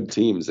no good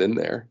teams in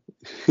there.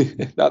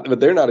 But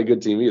they're not a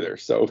good team either.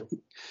 So,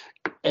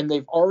 and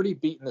they've already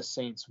beaten the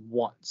Saints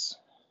once.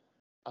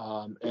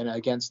 And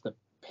against the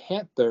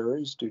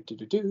Panthers,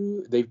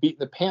 they've beaten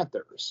the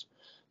Panthers.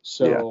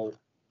 So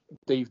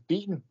they've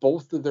beaten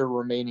both of their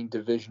remaining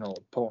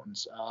divisional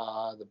opponents,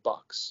 the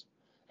Bucs,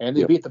 and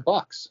they beat the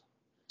Bucs.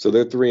 So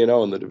they're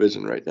 3-0 in the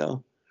division right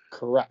now.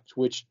 Correct,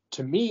 which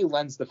to me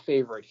lends the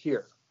favorite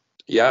here.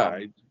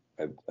 Yeah,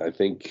 I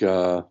think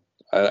I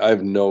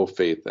have no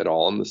faith at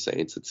all in the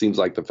Saints. It seems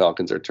like the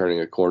Falcons are turning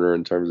a corner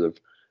in terms of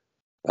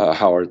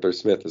how Arthur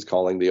Smith is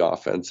calling the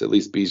offense. At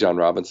least Bijan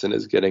Robinson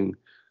is getting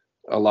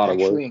a lot of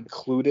work. Actually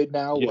included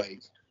now,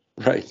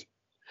 right.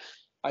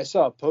 I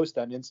saw a post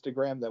on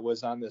Instagram that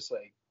was on this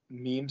like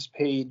memes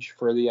page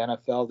for the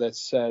NFL that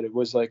said it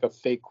was like a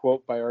fake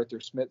quote by Arthur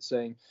Smith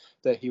saying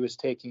that he was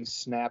taking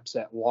snaps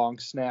at long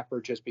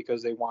snapper just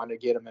because they wanted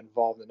to get him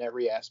involved in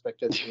every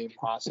aspect of the game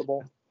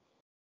possible,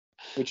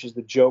 which is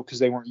the joke because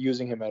they weren't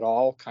using him at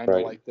all, kind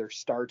of like their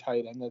star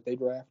tight end that they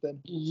drafted.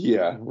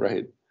 Yeah,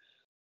 right.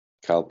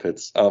 Kyle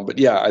Pitts. But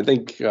yeah, I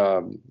think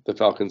the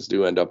Falcons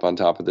do end up on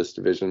top of this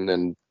division,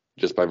 and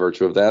just by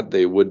virtue of that,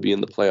 they would be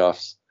in the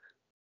playoffs.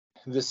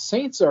 The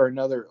Saints are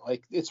another,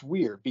 like, it's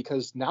weird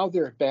because now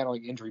they're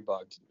battling injury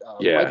bugs.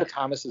 Michael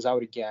Thomas is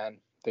out again.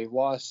 They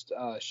lost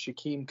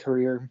Shaquem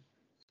Career.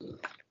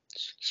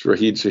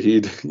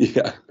 Shaheed,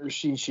 yeah.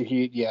 Rashid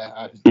Shaheed,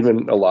 yeah.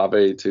 Even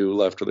Olave, too,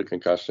 left with a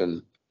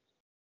concussion.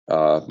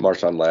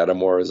 Marshawn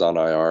Lattimore is on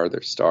IR,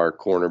 their star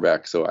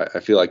cornerback. So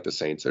I feel like the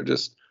Saints are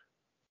just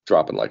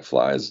dropping like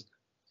flies.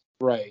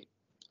 Right.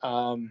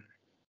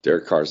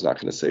 Derek Carr's not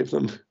going to save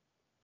them.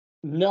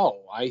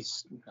 No, I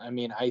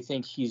mean, I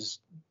think he's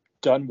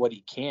done what he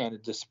can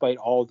despite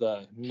all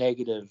the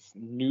negative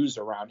news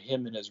around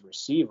him and his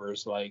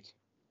receivers. Like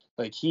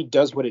he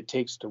does what it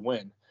takes to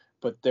win.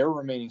 But their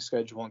remaining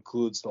schedule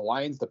includes the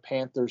Lions, the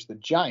Panthers, the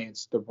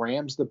Giants, the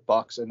Rams, the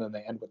Bucks, and then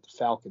they end with the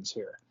Falcons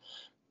here.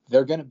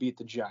 They're going to beat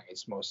the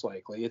Giants most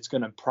likely. It's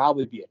going to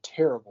probably be a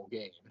terrible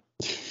game.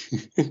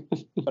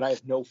 But I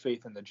have no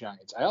faith in the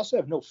Giants. I also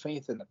have no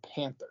faith in the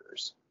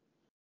Panthers.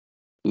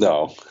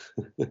 No.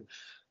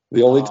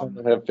 The only time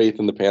I have faith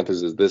in the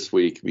Panthers is this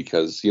week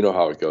because you know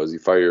how it goes. You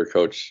fire your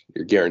coach,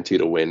 you're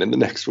guaranteed a win in the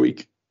next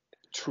week.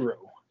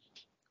 True.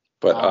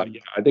 But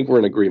yeah, I think we're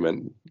in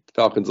agreement.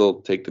 Falcons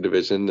will take the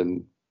division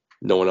and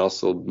no one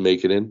else will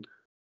make it in.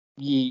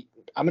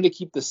 I'm going to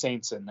keep the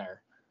Saints in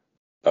there.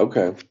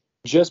 Okay.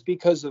 Just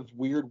because of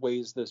weird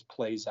ways this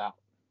plays out.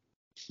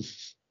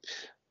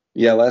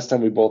 Yeah, last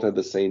time we both had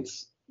the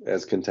Saints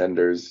as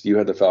contenders. You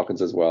had the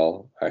Falcons as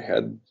well. I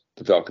had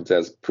the Falcons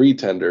as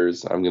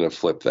pretenders. I'm going to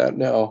flip that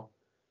now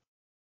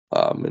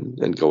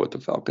and go with the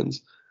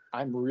Falcons.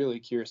 I'm really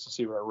curious to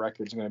see what our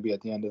record's going to be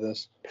at the end of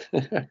this.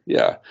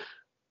 Yeah.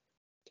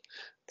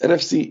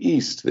 NFC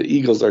East, the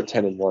Eagles are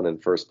 10-1 in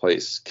first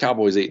place.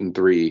 Cowboys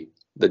 8-3.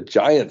 The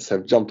Giants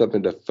have jumped up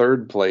into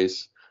third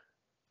place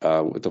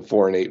with a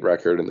 4-8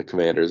 record, and the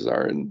Commanders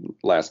are in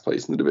last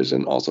place in the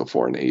division, also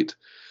 4-8.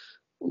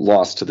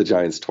 Lost to the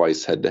Giants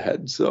twice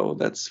head-to-head, so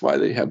that's why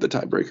they have the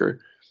tiebreaker.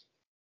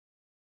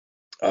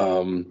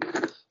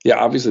 Yeah,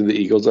 obviously the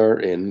Eagles are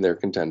in. They're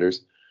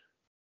contenders.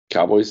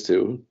 Cowboys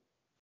too.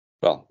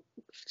 Well,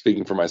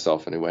 speaking for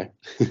myself anyway.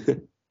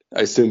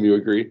 I assume you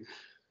agree.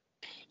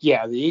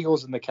 Yeah, the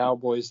Eagles and the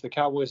Cowboys. The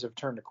Cowboys have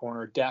turned a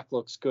corner. Dak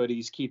looks good.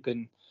 He's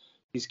keeping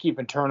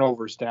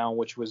turnovers down,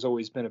 which was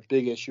always been a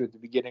big issue at the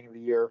beginning of the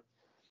year.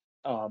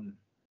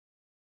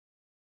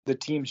 The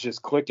team's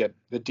just clicking.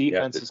 The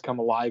defense has come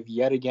alive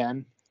yet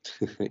again.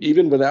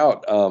 Even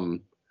without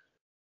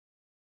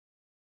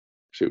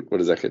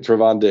what is that kid?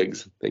 Trevon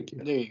Diggs. Thank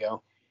you. There you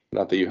go.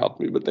 Not that you helped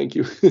me, but thank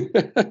you.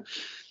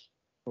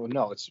 Well,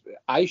 no,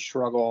 I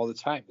struggle all the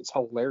time. It's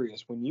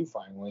hilarious when you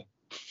finally.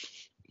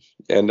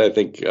 And I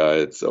think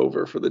it's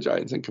over for the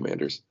Giants and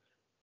Commanders.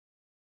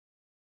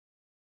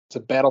 It's a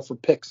battle for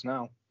picks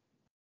now.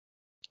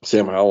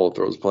 Sam Howell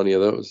throws plenty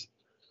of those.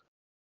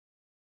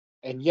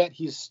 And yet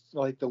he's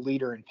like the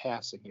leader in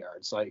passing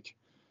yards.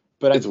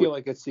 But I feel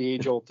like it's the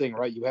age-old thing,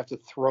 right? You have to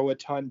throw a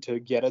ton to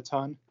get a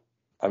ton.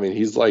 I mean,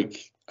 he's like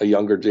a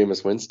younger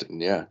Jameis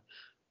Winston, yeah.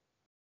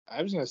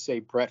 I was going to say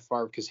Brett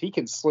Favre because he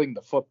can sling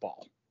the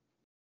football.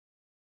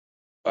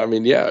 I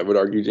mean, yeah, I would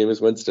argue Jameis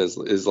Winston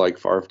is like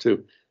Favre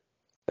too.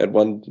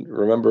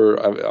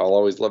 Remember, I'll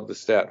always love the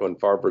stat when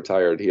Favre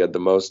retired. He had the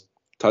most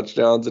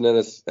touchdowns in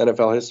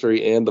NFL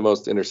history and the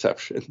most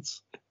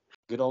interceptions.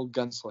 Good old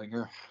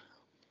gunslinger.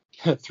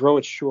 Throw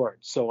it short.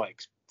 So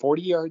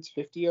 40 yards,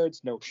 50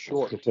 yards, no,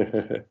 short.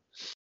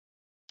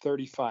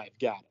 35,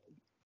 got it.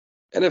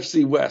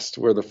 NFC West,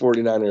 where the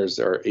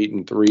 49ers are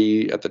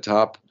 8-3 at the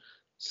top.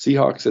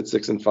 Seahawks at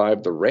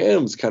 6-5. The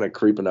Rams kind of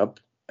creeping up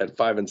at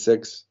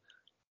 5-6.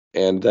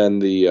 And then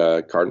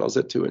the Cardinals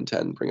at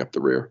 2-10 bring up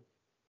the rear.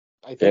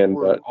 I think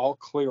we're all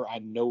clear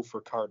on no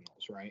for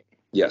Cardinals, right?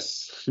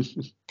 Yes.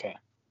 Okay.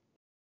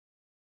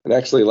 And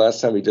actually, last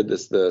time we did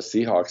this, the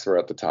Seahawks were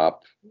at the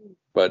top,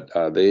 but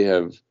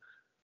they've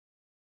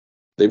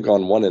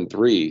gone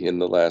 1-3 in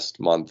the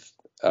last month,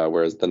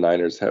 whereas the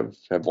Niners have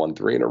won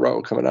 3 in a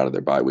row coming out of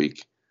their bye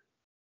week.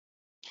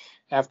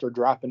 After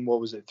dropping,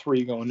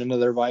 3 going into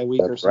their bye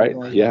week or something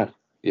right. Like yeah. that?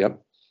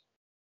 Yep.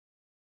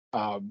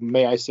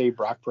 May I say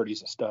Brock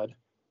Purdy's a stud?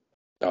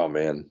 Oh,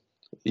 man.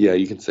 Yeah,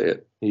 you can say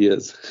it. He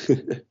is.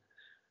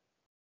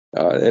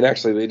 And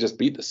actually, they just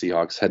beat the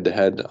Seahawks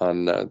head-to-head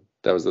on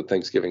that was the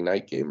Thanksgiving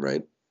night game,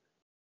 right?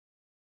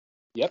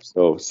 Yep.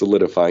 So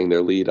solidifying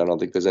their lead. I don't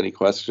think there's any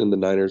question the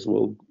Niners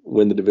will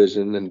win the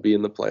division and be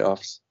in the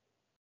playoffs.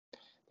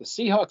 The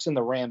Seahawks and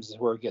the Rams is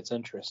where it gets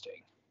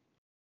interesting.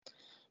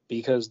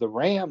 Because the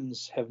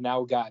Rams have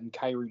now gotten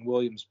Kyren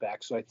Williams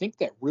back. So I think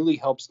that really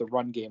helps the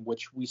run game,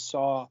 which we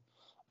saw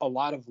a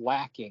lot of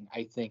lacking,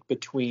 I think,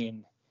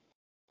 between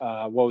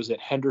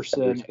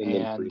Henderson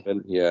and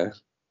Freeman, yeah.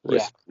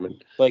 Yeah, Royce.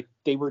 like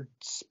they were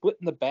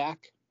splitting the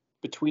back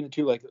between the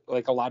two,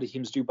 like a lot of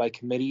teams do by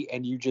committee,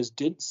 and you just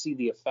didn't see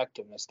the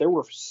effectiveness. There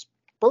were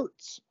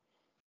spurts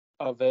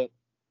of it,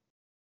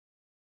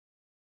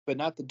 but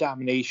not the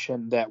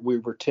domination that we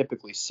were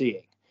typically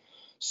seeing.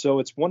 So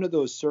it's one of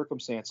those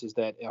circumstances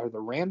that are the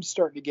Rams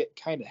starting to get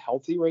kind of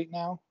healthy right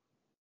now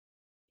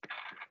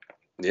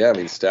Yeah, I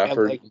mean at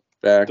Stafford like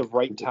back. the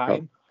right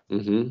time.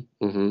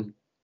 Mm-hmm. Mm-hmm.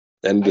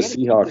 And I the got to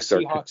keep the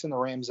Seahawks Seahawks and the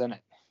Rams in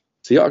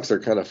it. are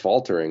kind of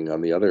faltering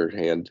on the other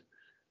hand.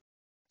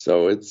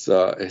 So it's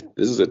this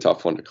is a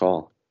tough one to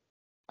call.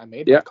 I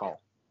made my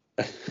call.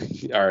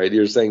 All right,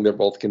 you're saying they're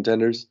both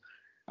contenders?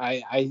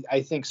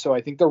 I think so.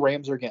 I think the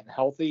Rams are getting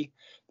healthy.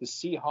 The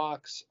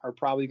Seahawks are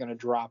probably going to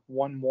drop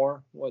one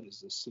more. What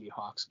is the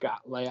Seahawks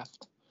got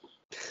left?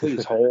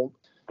 Please hold.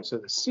 So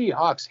the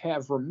Seahawks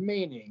have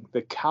remaining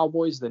the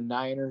Cowboys, the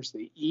Niners,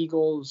 the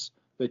Eagles,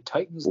 the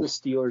Titans, the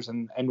Steelers,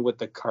 and with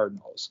the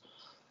Cardinals.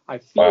 I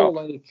feel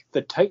like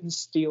the Titans,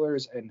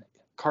 Steelers, and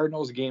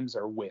Cardinals games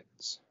are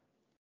wins.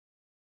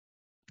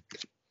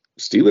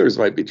 Steelers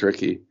might be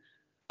tricky.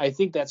 I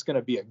think that's going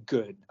to be a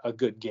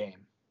good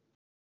game.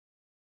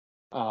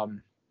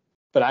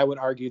 But I would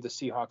argue the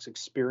Seahawks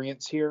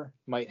experience here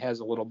might has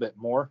a little bit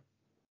more.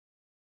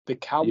 The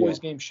Cowboys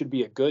game should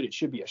be it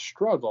should be a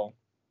struggle.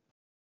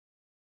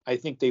 I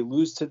think they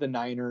lose to the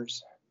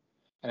Niners,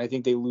 and I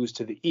think they lose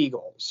to the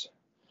Eagles.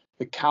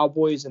 The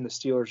Cowboys and the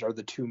Steelers are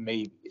the two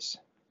maybes.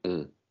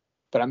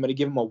 But I'm going to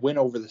give them a win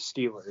over the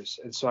Steelers,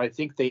 and so I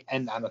think they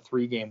end on a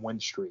 3-game win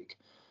streak.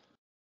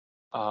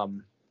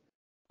 And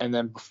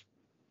then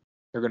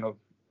they're going to.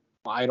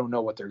 I don't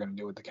know what they're going to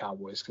do with the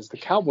Cowboys because the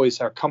Cowboys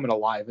are coming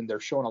alive and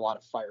they're showing a lot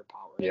of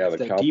firepower. Yeah, if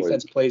the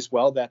defense plays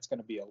well, that's going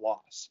to be a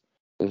loss.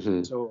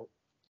 Mm-hmm. So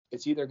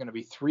it's either going to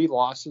be 3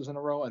 losses in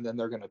a row and then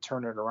they're going to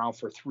turn it around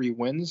for 3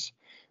 wins,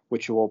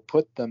 which will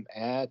put them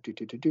at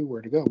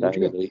where'd you go?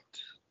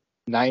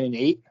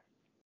 9-8.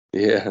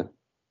 Yeah.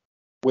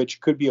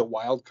 Which could be a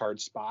wild card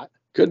spot.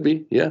 Could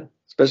be, yeah.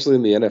 Especially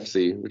in the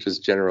NFC, which is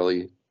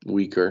generally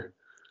weaker.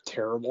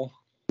 Terrible.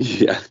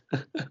 Yeah.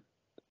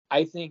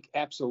 I think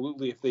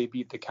absolutely if they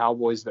beat the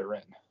Cowboys, they're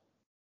in.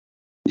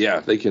 Yeah,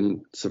 if they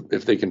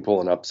can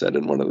pull an upset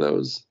in one of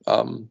those,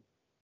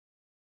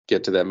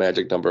 get to that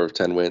magic number of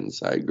 10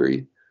 wins, I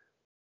agree.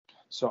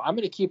 So I'm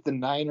going to keep the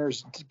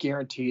Niners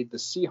guaranteed. The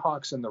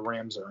Seahawks and the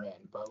Rams are in.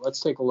 But let's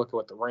take a look at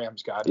what the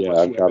Rams got. Yeah,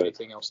 I've got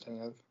anything else to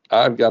have.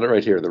 I've got it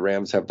right here. The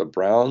Rams have the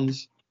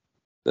Browns,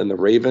 then the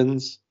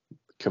Ravens,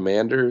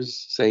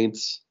 Commanders,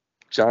 Saints,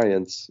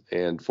 Giants,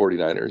 and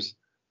 49ers.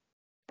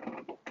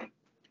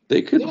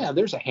 They could. Yeah,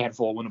 there's a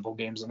handful of winnable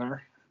games in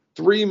there.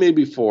 3,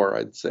 maybe 4,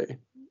 I'd say.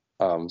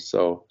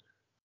 So,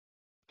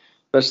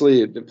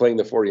 especially playing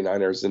the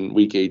 49ers in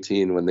Week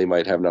 18 when they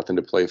might have nothing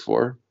to play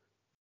for.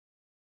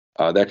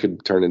 That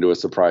could turn into a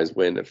surprise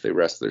win if they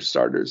rest their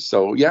starters.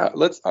 So, yeah,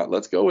 let's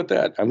go with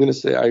that. I'm going to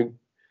say,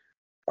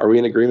 are we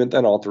in agreement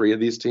then? All 3 of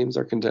these teams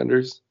are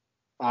contenders?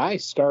 I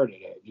started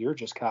it. You're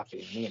just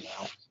copying me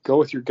now. Go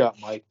with your gut,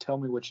 Mike. Tell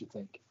me what you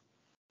think.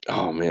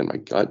 Oh, man,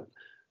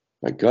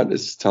 my gut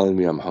is telling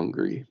me I'm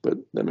hungry, but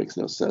that makes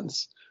no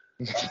sense.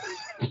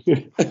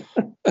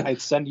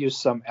 I'd send you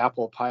some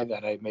apple pie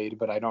that I made,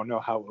 but I don't know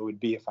how it would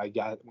be if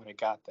when it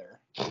got there.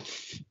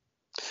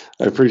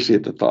 I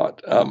appreciate the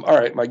thought. All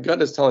right, my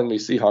gut is telling me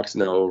Seahawks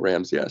no,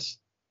 Rams yes.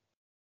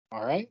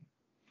 All right.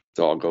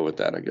 So I'll go with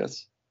that, I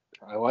guess.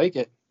 I like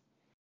it.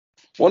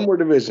 One more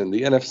division,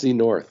 the NFC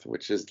North,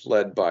 which is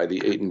led by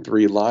the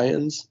 8-3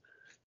 Lions,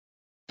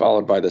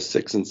 followed by the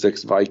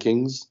 6-6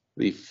 Vikings,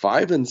 the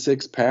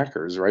 5-6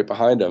 Packers right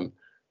behind them,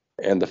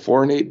 and the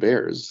 4-8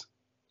 Bears,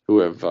 who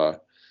have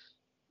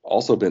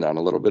also been on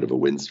a little bit of a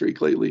win streak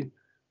lately.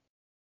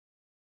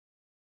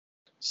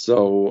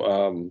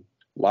 So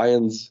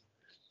Lions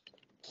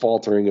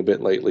faltering a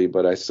bit lately,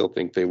 but I still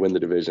think they win the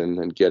division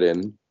and get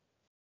in.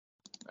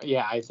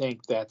 Yeah, I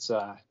think that's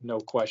no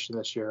question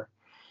this year.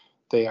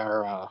 They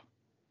are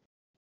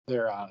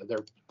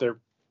they're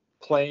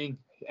playing.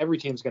 Every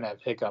team's going to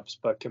have hiccups,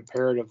 but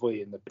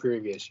comparatively in the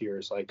previous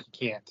years, like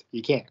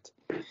you can't.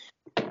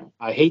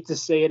 I hate to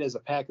say it as a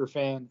Packer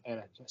fan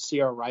and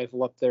see our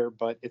rival up there,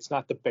 but it's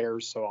not the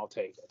Bears, so I'll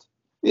take it.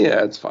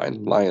 Yeah, it's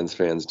fine. Lions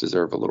fans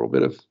deserve a little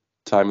bit of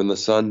time in the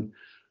sun.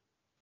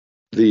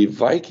 The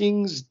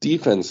Vikings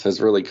defense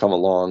has really come a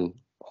long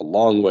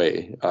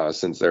way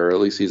since their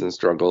early season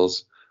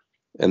struggles,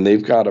 and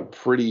they've got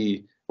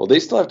they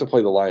still have to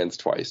play the Lions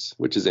twice,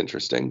 which is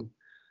interesting.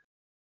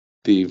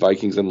 The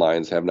Vikings and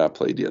Lions have not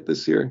played yet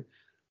this year.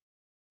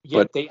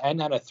 Yet they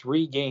end on a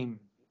 3-game.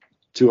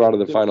 2 out of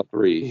the final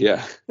 3,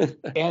 yeah.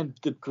 And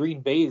the Green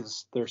Bay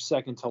is their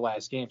second to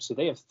last game, so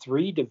they have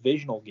 3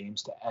 divisional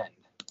games to end.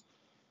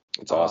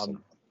 It's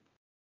awesome.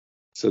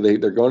 So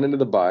they're going into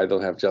the bye. They'll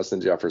have Justin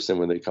Jefferson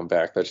when they come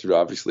back. That should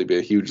obviously be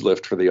a huge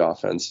lift for the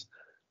offense.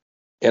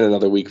 And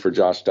another week for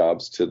Josh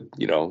Dobbs to,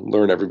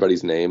 learn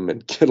everybody's name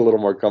and get a little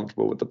more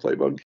comfortable with the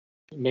playbook.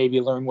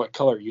 Maybe learn what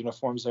color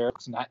uniforms they are.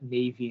 It's not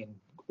navy and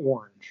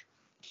orange.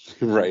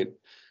 Right.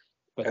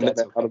 But and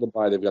then out of the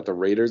bye, they've got the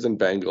Raiders and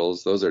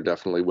Bengals. Those are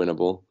definitely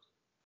winnable.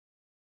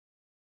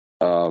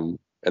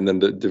 And then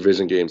the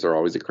division games are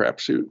always a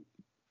crapshoot.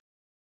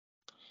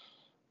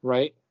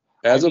 Right.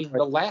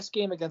 The last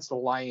game against the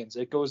Lions,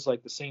 it goes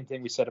like the same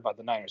thing we said about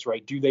the Niners,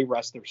 right? Do they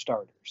rest their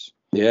starters?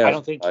 Yeah. I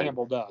don't think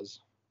Campbell does.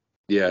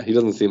 Yeah, he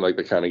doesn't seem like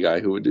the kind of guy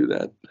who would do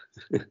that.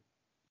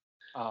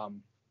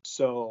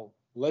 So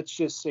let's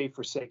just say,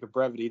 for sake of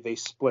brevity, they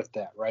split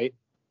that, right?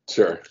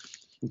 Sure.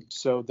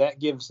 So that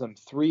gives them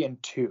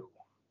 3-2.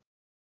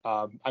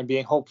 I'm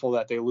being hopeful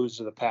that they lose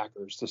to the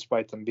Packers,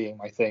 despite them being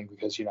my thing,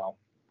 because,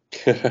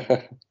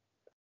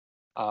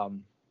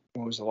 when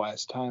was the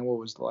last time? What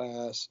was the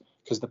last?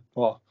 Because the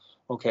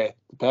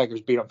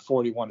Packers beat them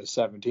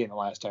 41-17 the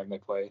last time they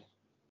played.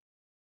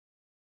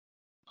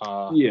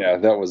 Yeah,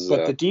 that was.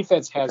 But the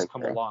defense has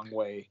come a long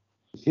way.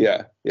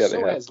 Yeah.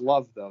 So has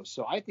Love, though.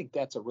 So I think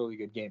that's a really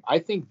good game. I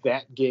think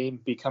that game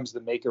becomes the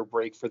make or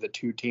break for the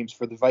two teams,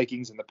 for the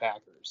Vikings and the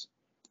Packers.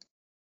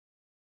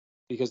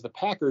 Because the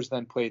Packers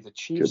then play the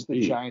Chiefs,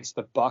 the Giants,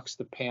 the Bucks,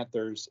 the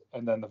Panthers,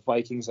 and then the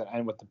Vikings, and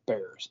end with the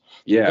Bears.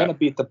 They're going to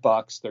beat the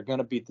Bucks. They're going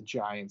to beat the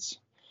Giants.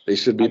 They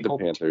should beat the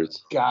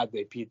Panthers. God,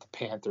 they beat the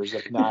Panthers.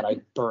 If not,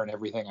 I'd burn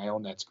everything I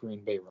own that's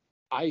Green Bay.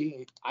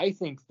 I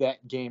think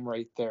that game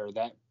right there,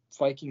 that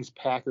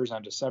Vikings-Packers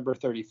on December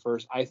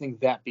 31st, I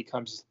think that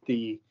becomes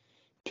the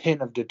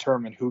pin of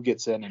determine who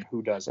gets in and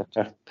who doesn't.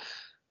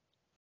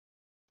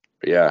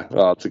 Yeah,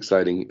 well, it's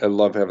exciting. I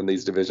love having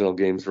these divisional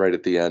games right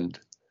at the end.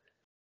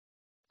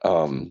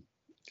 I'm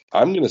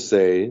going to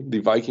say the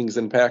Vikings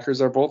and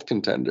Packers are both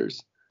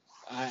contenders.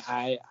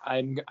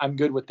 I'm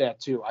good with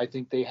that too. I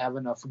think they have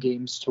enough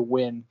games to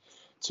win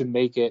to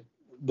make it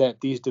that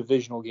these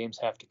divisional games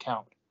have to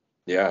count.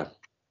 Yeah,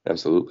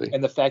 absolutely.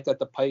 And the fact that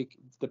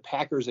the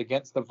Packers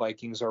against the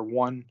Vikings are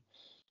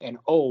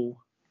 1-0,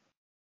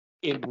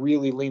 it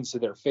really leans to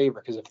their favor,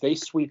 because if they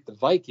sweep the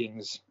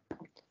Vikings,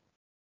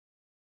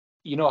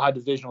 you know how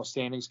divisional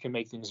standings can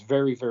make things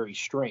very, very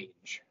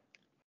strange.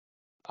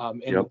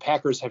 The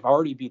Packers have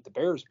already beat the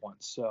Bears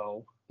once,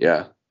 so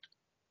yeah.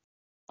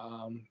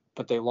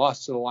 But they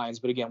lost to the Lions.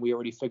 But again, we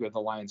already figured the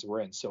Lions were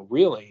in. So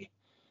really,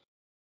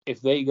 if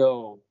they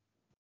go,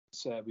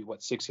 so that'd be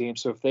 6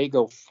 games. So if they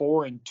go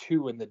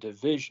 4-2 in the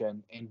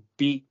division and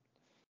beat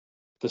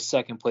the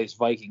second place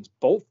Vikings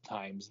both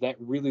times, that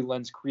really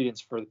lends credence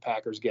for the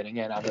Packers getting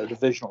in on their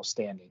divisional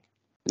standing.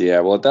 Yeah,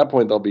 well, at that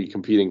point they'll be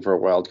competing for a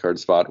wild card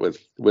spot with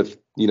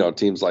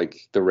teams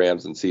like the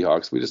Rams and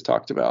Seahawks we just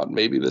talked about,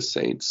 maybe the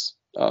Saints.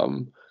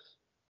 So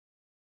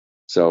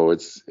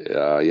it's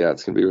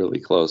it's gonna be really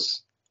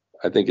close.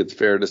 I think it's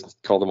fair to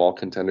call them all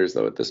contenders,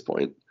 though, at this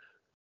point.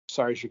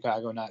 Sorry,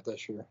 Chicago, not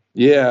this year.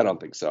 Yeah, I don't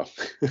think so.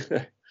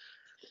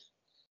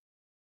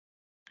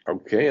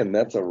 Okay, and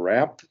that's a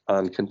wrap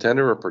on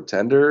Contender or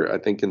Pretender. I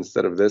think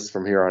instead of this,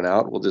 from here on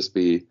out, we'll just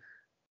be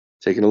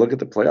taking a look at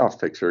the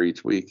playoff picture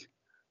each week.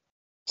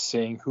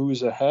 Seeing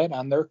who's ahead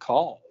on their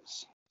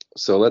calls.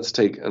 So let's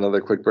take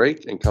another quick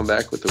break and come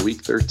back with the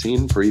Week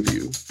 13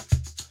 preview.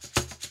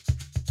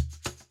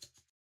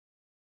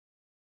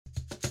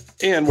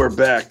 And we're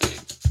back.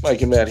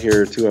 Mike and Matt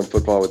here, 2M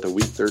Football, with the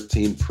Week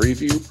 13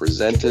 preview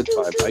presented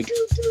by Mike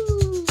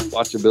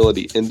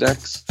Watchability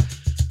Index.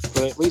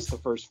 For at least the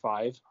first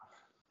 5.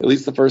 At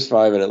least the first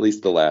 5 and at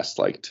least the last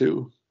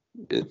 2.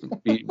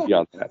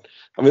 Beyond that.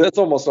 I mean, that's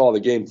almost all the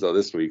games, though,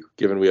 this week,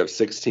 given we have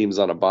 6 teams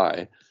on a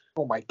bye.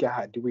 Oh, my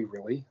God. Do we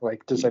really?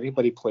 Does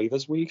anybody play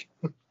this week?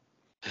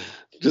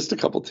 Just a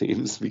couple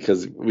teams,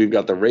 because we've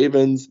got the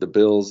Ravens, the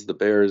Bills, the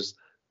Bears,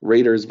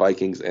 Raiders,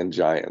 Vikings, and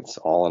Giants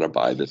all on a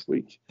bye this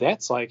week.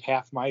 That's like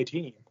half my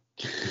team.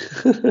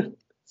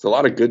 It's a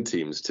lot of good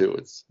teams too.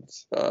 It's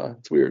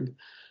weird.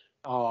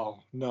 Oh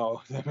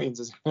no, that means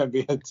it's going to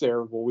be a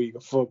terrible week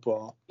of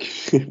football.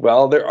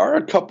 Well, there are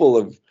a couple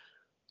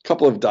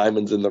of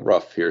diamonds in the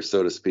rough here,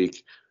 so to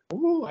speak.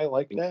 Ooh, I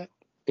like that.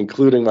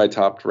 Including my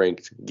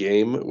top-ranked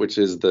game, which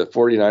is the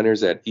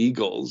 49ers at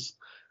Eagles.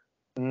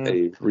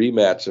 A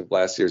rematch of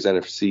last year's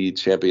NFC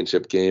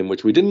Championship game,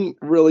 which we didn't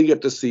really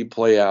get to see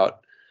play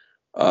out,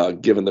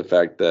 given the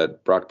fact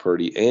that Brock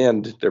Purdy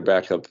and their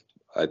backup,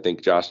 I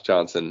think Josh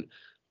Johnson,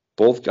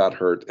 both got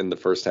hurt in the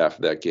first half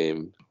of that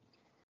game.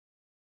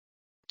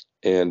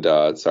 And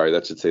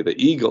that should say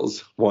the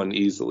Eagles won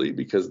easily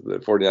because the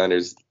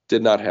 49ers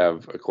did not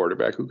have a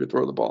quarterback who could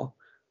throw the ball.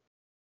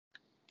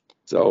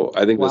 So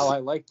I think while I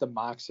like the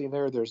moxie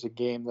there's a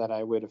game that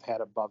I would have had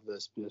above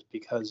this just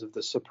because of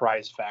the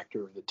surprise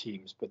factor of the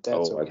teams, but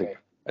that's okay.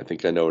 I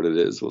think I know what it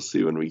is. We'll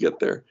see when we get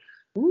there.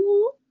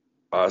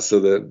 So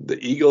the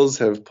Eagles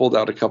have pulled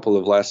out a couple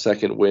of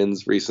last-second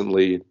wins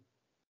recently,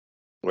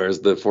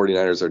 whereas the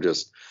 49ers are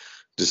just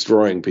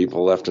destroying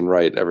people left and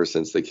right ever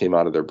since they came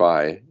out of their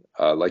bye.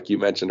 Like you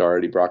mentioned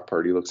already, Brock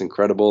Purdy looks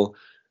incredible.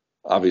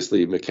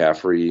 Obviously,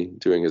 McCaffrey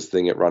doing his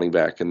thing at running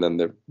back, and then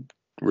the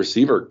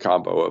receiver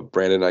combo of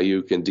Brandon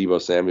Ayuk and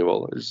Deebo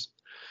Samuel. There's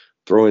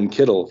throw in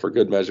Kittle for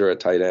good measure at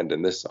tight end,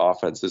 and this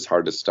offense is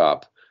hard to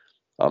stop.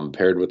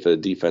 Paired with the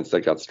defense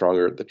that got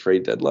stronger at the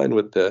trade deadline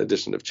with the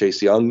addition of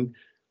Chase Young,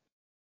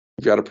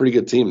 you've got a pretty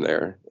good team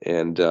there.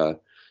 And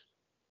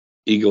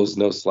Eagles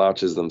no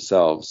slouches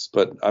themselves,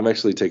 but I'm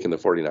actually taking the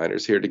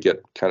 49ers here to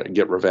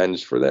get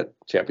revenge for that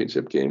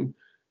championship game.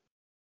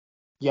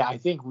 Yeah, I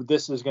think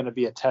this is going to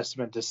be a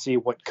testament to see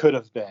what could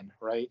have been,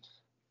 right?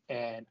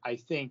 And I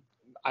think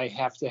I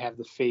have to have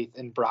the faith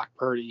in Brock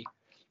Purdy.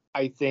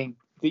 I think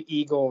the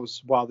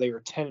Eagles, while they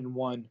are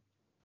 10-1,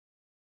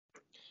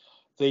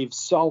 they've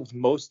solved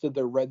most of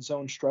the red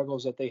zone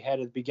struggles that they had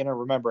at the beginning.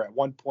 Remember, at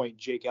one point,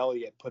 Jake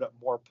Elliott put up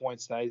more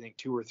points than I think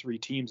 2 or 3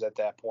 teams at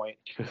that point,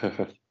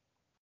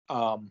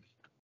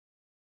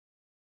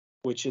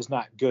 which is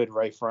not good,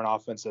 right, for an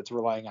offense that's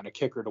relying on a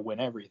kicker to win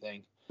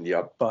everything.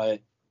 Yep.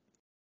 But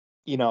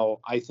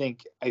I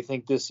think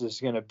this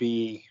is going to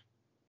be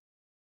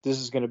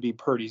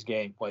Purdy's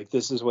game. Like,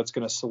 this is what's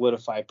going to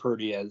solidify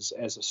Purdy as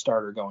a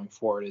starter going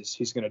forward. Is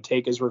he's going to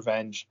take his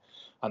revenge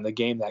on the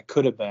game that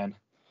could have been,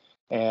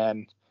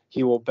 and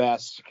he will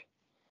bask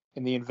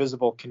in the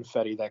invisible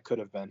confetti that could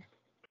have been.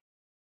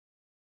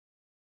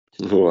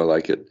 Oh, I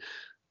like it.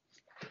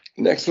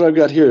 Next one I've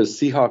got here is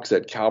Seahawks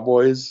at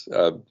Cowboys.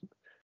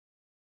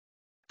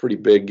 Pretty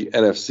big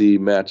NFC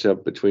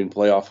matchup between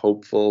playoff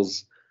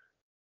hopefuls.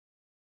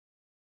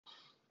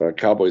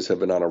 Cowboys have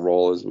been on a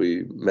roll, as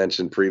we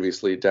mentioned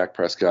previously. Dak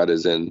Prescott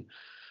is in,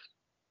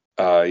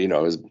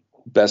 his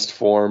best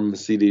form.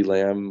 CeeDee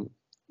Lamb,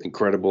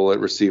 incredible at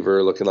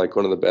receiver, looking like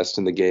one of the best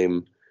in the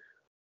game.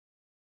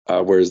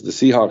 Whereas the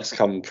Seahawks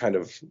come kind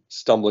of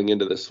stumbling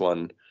into this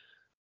one.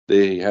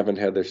 They haven't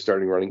had their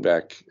starting running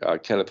back,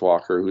 Kenneth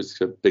Walker, who's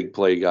a big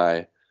play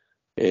guy,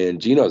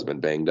 and Geno's been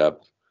banged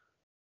up,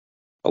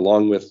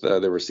 along with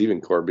the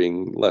receiving core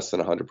being less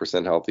than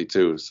 100% healthy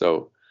too.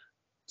 So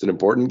it's an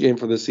important game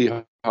for the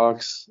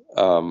Seahawks.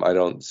 I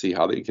don't see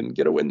how they can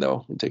get a win,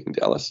 though. I'm taking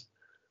Dallas.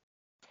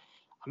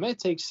 I'm going to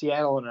take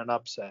Seattle in an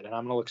upset, and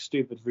I'm going to look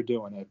stupid for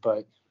doing it,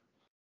 but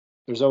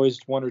there's always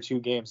 1 or 2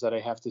 games that I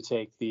have to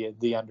take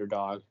the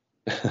underdog.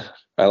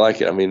 I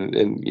like it. I mean,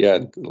 and yeah,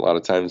 a lot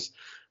of times,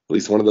 at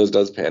least one of those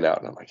does pan out.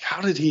 And I'm like,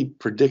 how did he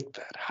predict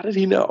that? How did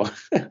he know?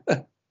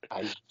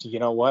 You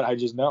know what? I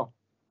just know.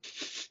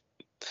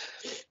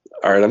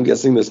 All right, I'm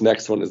guessing this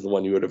next one is the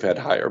one you would have had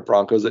higher.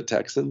 Broncos at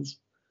Texans.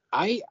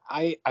 I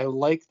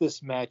like this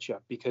matchup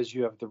because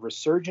you have the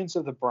resurgence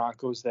of the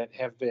Broncos that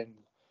have been,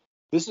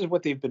 this is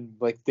what they've been,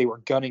 like, they were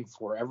gunning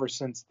for ever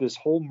since this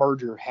whole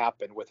merger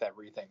happened with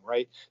everything,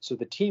 right? So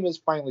the team is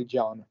finally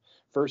gelling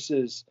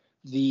versus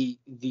the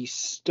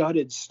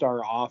studded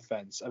star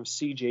offense of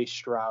CJ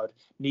Stroud,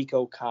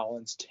 Nico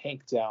Collins,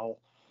 Tank Dell.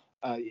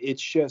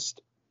 It's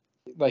just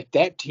like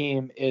that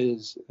team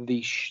is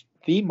the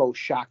most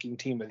shocking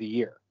team of the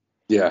year.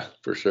 Yeah,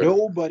 for sure.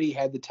 Nobody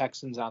had the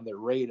Texans on their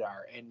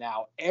radar, and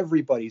now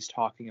everybody's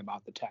talking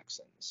about the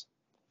Texans.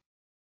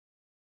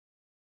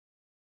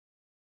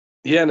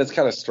 Yeah, and it's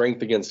kind of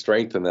strength against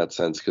strength in that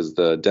sense because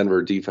the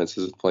Denver defense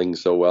is playing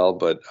so well,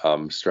 but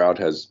Stroud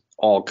has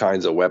all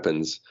kinds of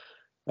weapons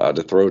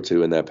to throw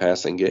to in that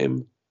passing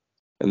game.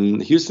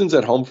 And Houston's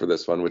at home for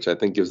this one, which I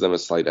think gives them a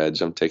slight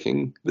edge. I'm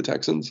taking the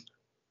Texans.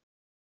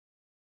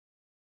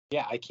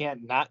 Yeah, I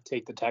can't not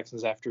take the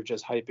Texans after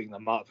just hyping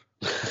them up.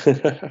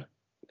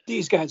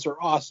 These guys are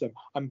awesome.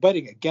 I'm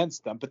betting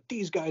against them, but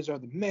these guys are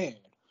the man.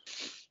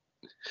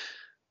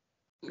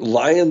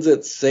 Lions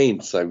at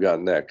Saints I've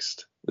got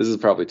next. This is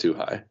probably too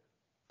high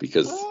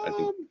because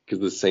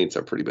the Saints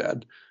are pretty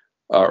bad.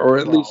 Or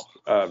at least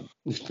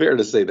fair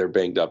to say they're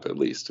banged up at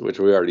least, which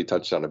we already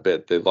touched on a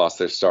bit. They've lost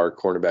their star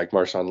cornerback,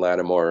 Marshawn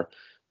Lattimore.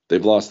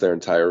 They've lost their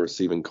entire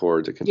receiving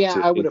core to continue. Yeah,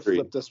 I would have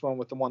flipped this one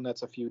with the one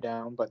that's a few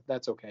down, but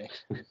that's okay.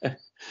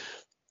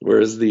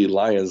 Whereas the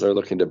Lions are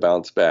looking to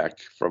bounce back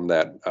from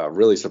that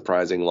really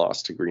surprising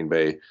loss to Green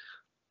Bay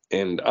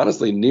and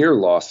honestly near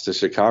loss to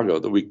Chicago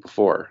the week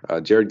before.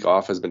 Jared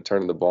Goff has been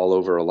turning the ball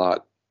over a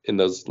lot in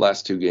those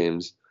last 2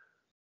 games.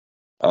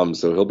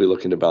 So he'll be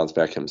looking to bounce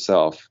back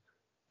himself.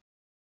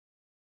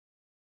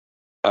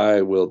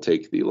 I will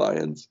take the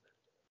Lions.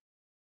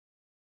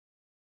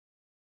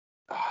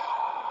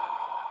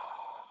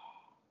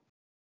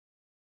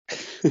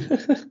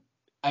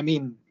 I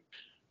mean,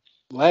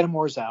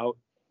 Lattimore's out.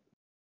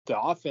 The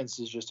offense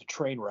is just a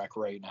train wreck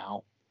right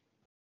now.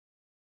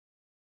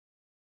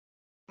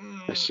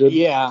 I should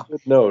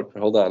note,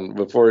 hold on,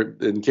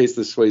 in case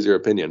this sways your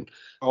opinion,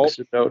 I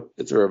should note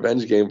it's a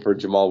revenge game for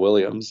Jamal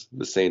Williams,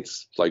 the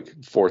Saints'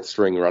 4th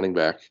string running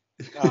back.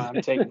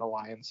 I'm taking the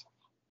Lions.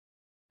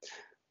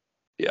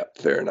 Yeah,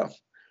 fair enough.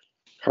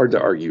 Hard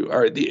to argue. All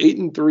right, the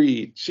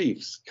 8-3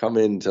 Chiefs come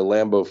into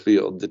Lambeau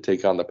Field to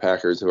take on the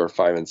Packers, who are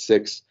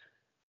 5-6.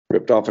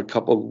 Ripped off a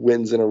couple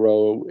wins in a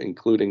row,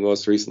 including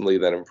most recently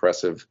that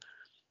impressive,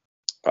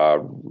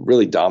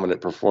 really dominant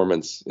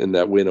performance in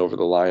that win over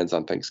the Lions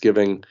on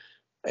Thanksgiving.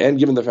 And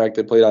given the fact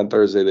they played on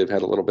Thursday, they've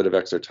had a little bit of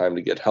extra time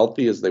to get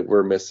healthy as they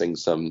were missing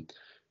some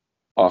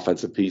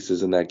offensive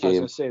pieces in that game. I was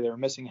going to say they were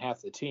missing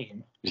half the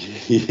team.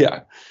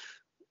 Yeah.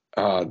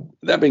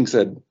 That being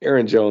said,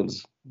 Aaron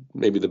Jones,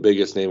 maybe the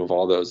biggest name of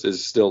all those,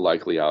 is still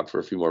likely out for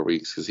a few more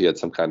weeks because he had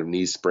some kind of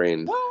knee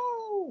sprain.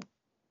 Whoa!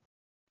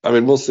 I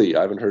mean, we'll see.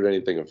 I haven't heard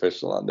anything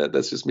official on that.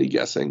 That's just me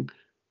guessing.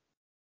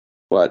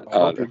 But I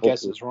hope your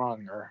guess is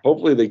wrong, or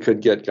hopefully they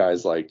could get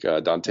guys like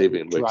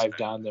Dontavian Wicks, drive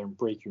down there and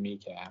break your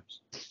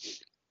kneecaps.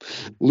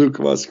 Luke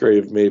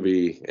Musgrave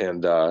maybe,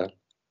 and Jair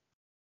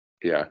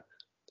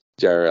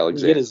Did Alexander.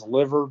 he get his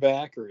liver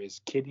back or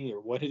his kidney,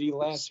 or what did he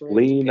lacerate?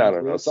 Spleen, I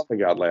don't know. Something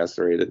got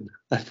lacerated.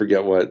 I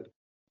forget what.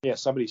 Yeah,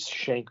 somebody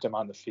shanked him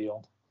on the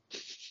field.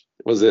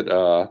 Was it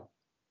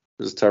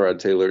Tyrod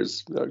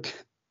Taylor's?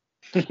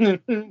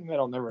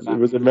 That'll never not. It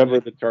was a member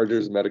of the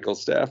Chargers medical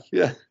staff.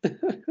 Yeah.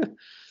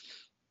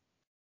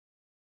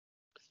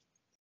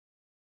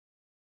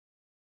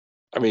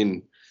 I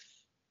mean,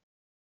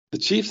 the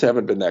Chiefs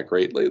haven't been that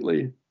great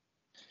lately.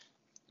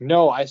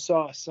 No, I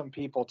saw some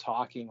people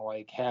talking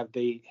like, have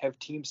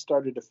teams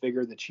started to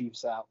figure the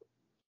Chiefs out?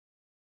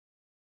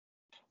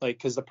 Like,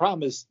 because the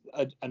problem is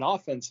an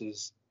offense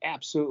is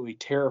absolutely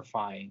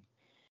terrifying,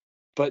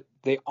 but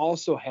they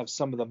also have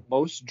some of the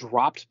most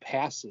dropped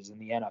passes in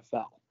the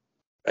NFL.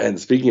 And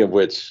speaking of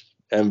which,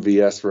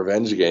 MVS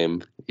revenge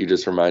game, you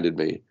just reminded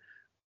me.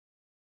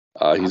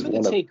 He's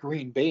going to take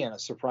Green Bay in a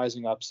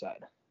surprising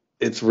upset.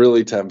 It's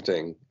really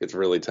tempting.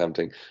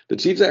 The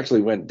Chiefs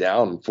actually went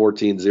down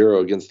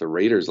 14-0 against the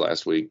Raiders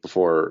last week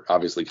before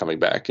obviously coming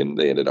back, and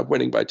they ended up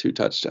winning by 2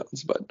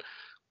 touchdowns. But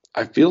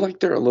I feel like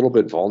they're a little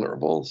bit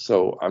vulnerable,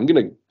 so I'm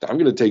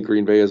gonna take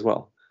Green Bay as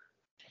well.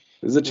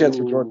 There's a chance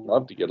for Jordan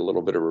Love to get a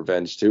little bit of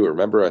revenge too.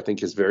 Remember, I think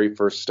his very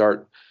first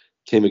start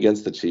came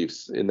against the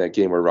Chiefs in that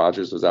game where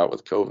Rodgers was out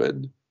with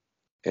COVID,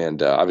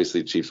 and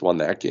obviously the Chiefs won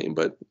that game,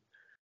 but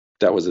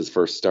that was his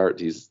first start.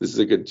 This is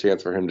a good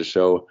chance for him to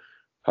show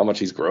how much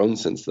he's grown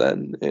since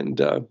then and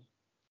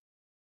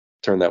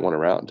turn that one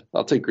around.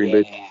 I'll take Green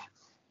Bay.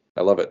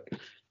 I love it.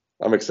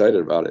 I'm excited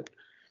about it.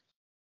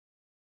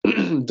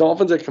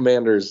 Dolphins at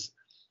Commanders.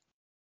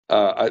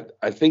 I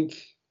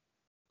think,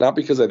 not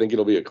because I think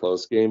it'll be a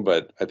close game,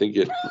 but I think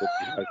it will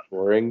be high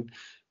scoring.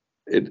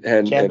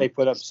 Can they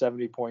put up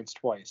 70 points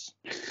twice?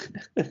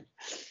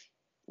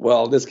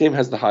 Well, this game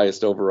has the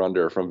highest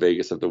over/under from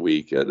Vegas of the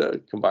week at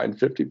a combined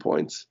 50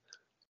 points,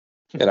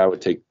 and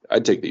I'd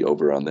take the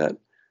over on that.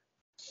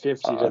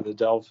 50 to the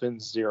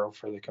Dolphins, 0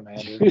 for the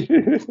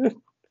Commanders.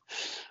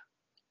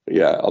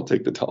 Yeah, I'll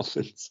take the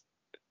Dolphins.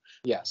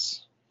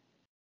 Yes.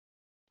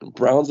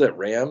 Browns at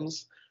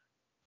Rams.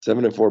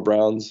 7-4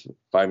 Browns,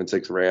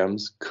 5-6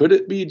 Rams. Could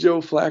it be Joe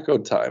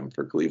Flacco time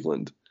for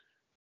Cleveland?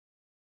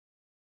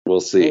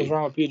 We'll see. What's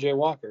wrong with PJ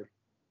Walker?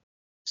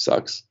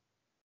 Sucks.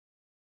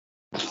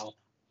 Wow.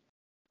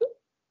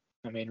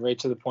 I mean, right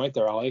to the point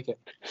there. I like it.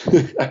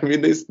 I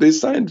mean, they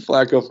signed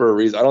Flacco for a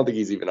reason. I don't think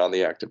he's even on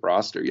the active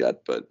roster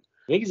yet, but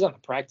I think he's on the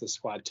practice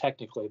squad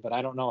technically, but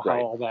I don't know how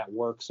all that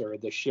works or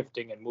the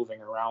shifting and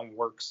moving around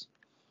works.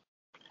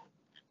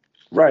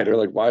 Right, or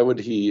like, why would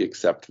he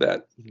accept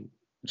that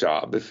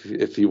job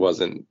if he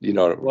wasn't,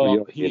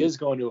 Well, he is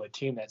going to a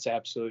team that's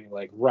absolutely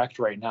like wrecked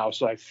right now.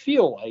 So I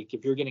feel like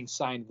if you're getting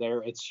signed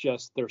there, it's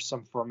just there's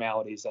some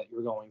formalities that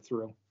you're going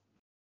through.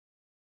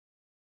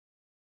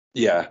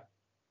 Yeah,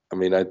 I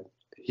mean,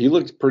 he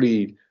looked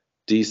pretty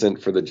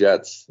decent for the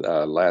Jets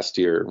last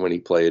year when he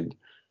played.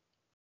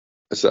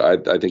 So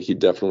I think he'd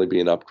definitely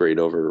be an upgrade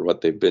over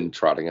what they've been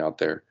trotting out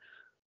there.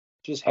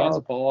 Just hands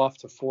the ball off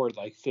to Ford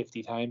like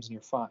 50 times and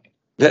you're fine.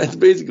 That's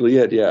basically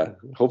it, yeah.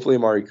 Hopefully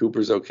Amari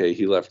Cooper's okay.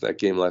 He left that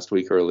game last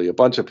week early. A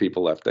bunch of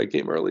people left that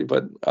game early,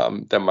 but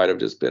that might have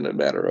just been a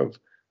matter of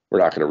we're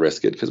not going to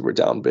risk it because we're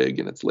down big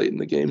and it's late in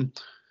the game.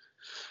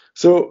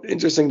 So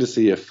interesting to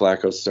see if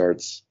Flacco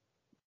starts.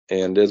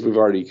 And as we've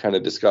already kind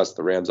of discussed,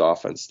 the Rams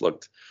offense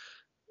looked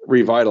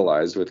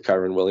revitalized with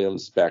Kyron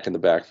Williams back in the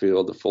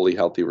backfield, a fully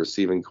healthy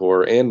receiving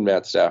core, and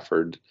Matt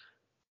Stafford.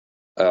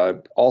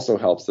 Also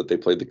helps that they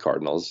played the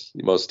Cardinals.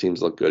 Most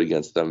teams look good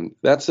against them.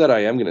 That said, I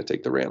am going to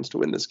take the Rams to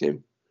win this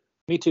game.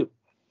 Me too.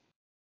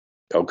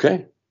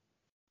 Okay.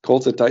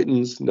 Colts at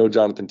Titans. No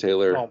Jonathan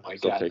Taylor. Oh my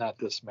God, not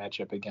this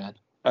matchup again.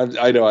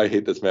 I know I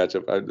hate this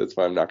matchup. That's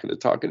why I'm not going to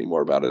talk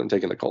anymore about it. I'm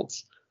taking the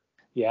Colts.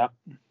 Yeah.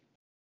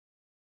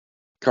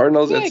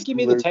 Cardinals. Yeah, give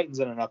me the Titans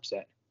in an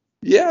upset.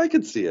 Yeah, I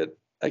could see it.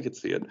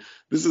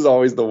 This is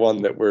always the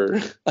one that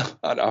we're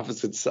on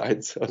opposite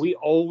sides of. We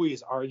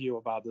always argue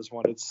about this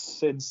one.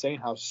 It's insane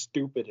how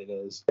stupid it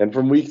is. And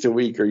from week to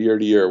week or year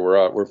to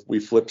year,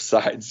 we flip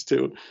sides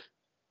too.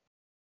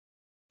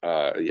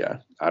 Yeah,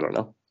 I don't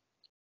know.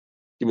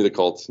 Give me the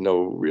Colts.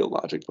 No real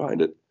logic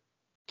behind it.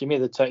 Give me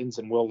the Titans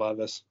and Will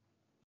Levis.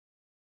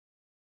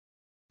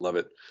 Love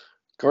it.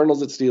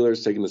 Cardinals at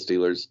Steelers. Taking the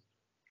Steelers.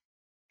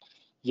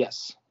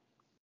 Yes.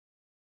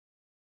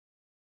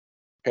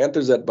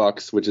 Panthers at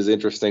Bucks, which is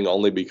interesting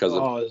only because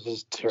of this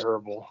is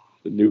terrible.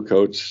 The new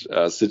coach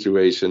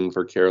situation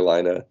for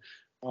Carolina.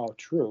 Oh,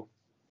 true.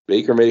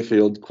 Baker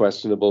Mayfield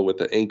questionable with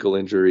the ankle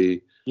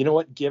injury. You know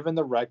what? Given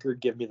the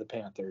record, give me the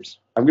Panthers.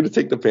 I'm going to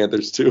take the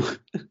Panthers too.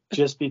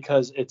 Just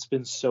because it's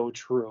been so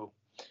true.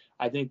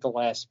 I think the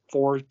last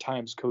 4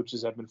 times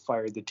coaches have been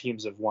fired, the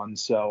teams have won.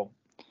 So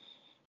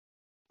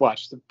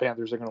watch, the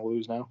Panthers are going to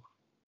lose now.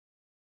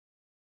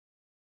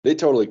 They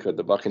totally could.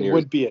 The Buccaneers. It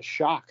would be a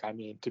shock, I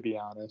mean, to be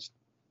honest.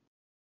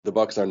 The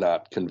Bucs are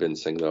not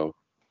convincing, though.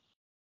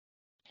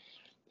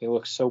 They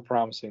look so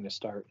promising to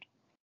start.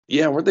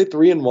 Yeah, were they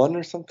 3-1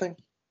 or something?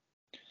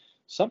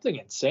 Something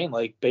insane.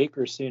 Like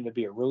Baker seemed to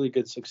be a really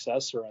good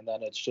successor, and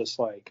then it's just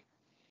like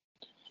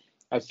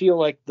I feel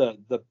like the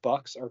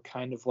Bucks are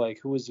kind of like,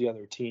 who was the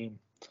other team?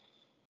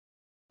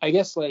 I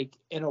guess like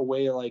in a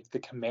way like the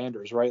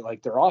Commanders, right?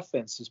 Like their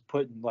offense is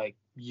putting like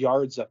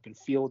yards up and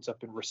fields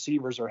up, and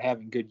receivers are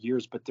having good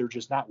years, but they're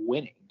just not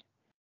winning.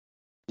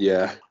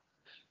 Yeah.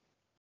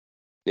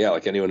 Yeah,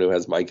 like anyone who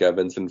has Mike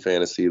Evans in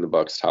fantasy, the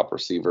Bucks' top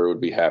receiver, would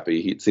be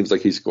happy. It seems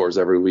like he scores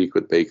every week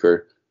with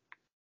Baker,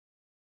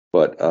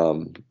 but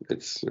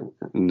it's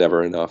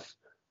never enough.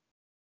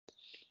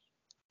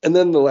 And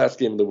then the last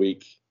game of the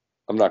week,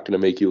 I'm not going to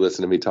make you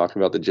listen to me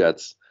talking about the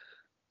Jets.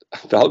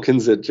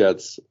 Falcons at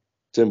Jets.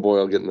 Tim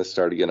Boyle getting the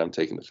start again. I'm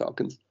taking the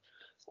Falcons.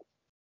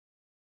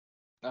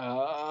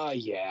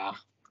 Yeah.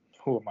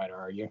 Who am I to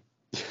argue?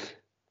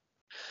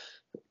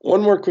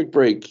 One more quick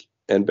break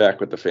and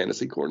back with the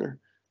fantasy corner.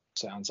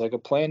 Sounds like a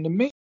plan to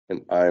me.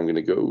 And I'm going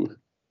to go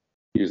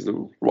use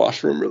the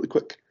washroom really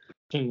quick.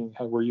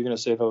 Were you going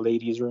to say the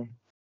ladies' room?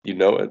 You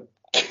know it.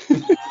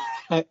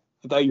 I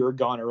thought you were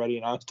gone already,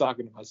 and I was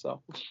talking to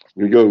myself. I'm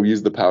going to go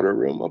use the powder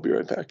room. I'll be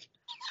right back.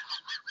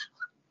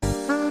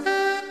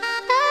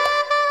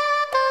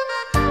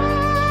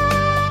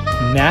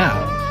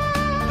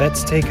 Now,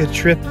 let's take a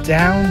trip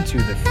down to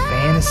the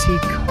fantasy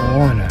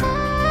corner.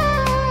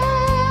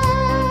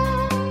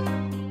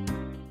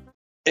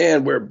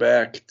 And we're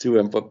back to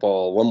M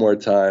Football one more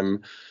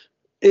time.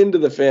 Into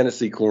the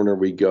fantasy corner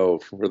we go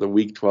for the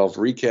Week 12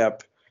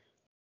 recap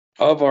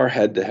of our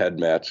head-to-head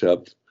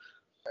matchup.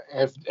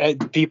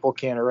 If people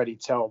can't already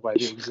tell by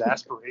the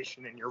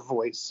exasperation in your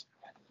voice.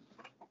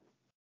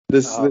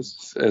 This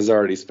has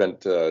already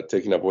spent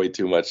taking up way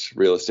too much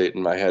real estate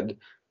in my head.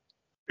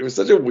 It was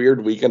such a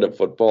weird weekend of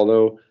football,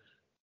 though,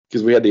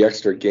 because we had the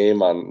extra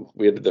game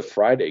we had the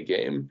Friday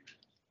game.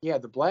 Yeah,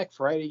 the Black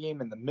Friday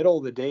game in the middle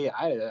of the day.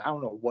 I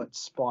don't know what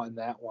spawned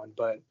that one,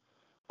 but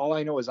all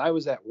I know is I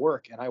was at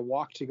work and I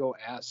walked to go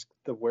ask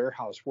the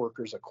warehouse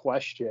workers a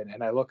question,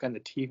 and I look on the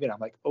TV and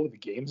I'm like, oh, the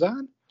game's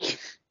on?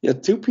 Yeah,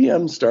 2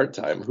 p.m. start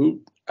time.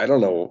 I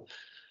don't know.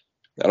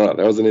 That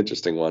was an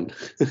interesting one.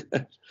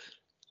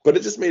 But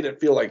it just made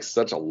it feel like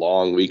such a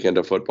long weekend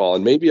of football,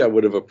 and maybe I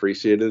would have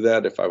appreciated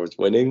that if I was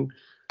winning.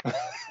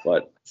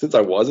 But since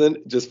I wasn't,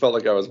 it just felt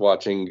like I was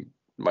watching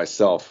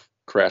myself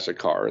crash a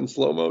car in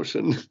slow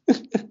motion.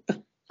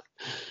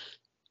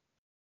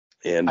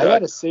 And I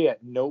gotta say,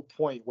 at no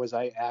point was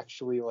I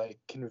actually like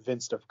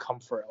convinced of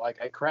comfort.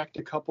 Like I cracked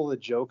a couple of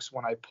jokes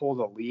when I pulled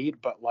a lead,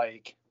 but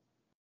like,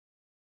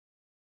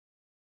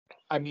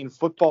 I mean,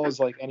 football is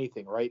like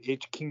anything, right?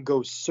 It can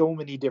go so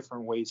many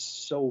different ways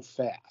so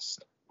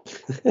fast.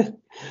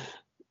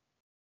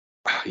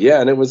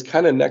 Yeah, and it was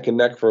kind of neck and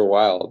neck for a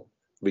while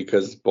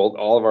because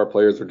all of our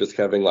players were just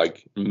having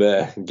like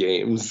meh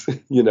games.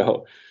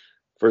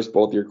 First,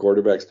 both your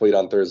quarterbacks played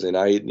on Thursday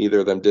night. Neither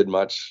of them did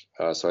much,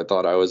 so I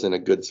thought I was in a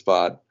good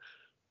spot.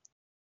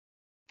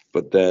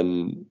 But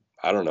then,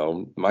 I don't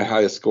know, my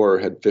highest scorer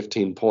had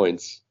 15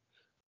 points,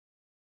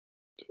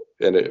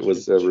 and it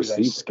was a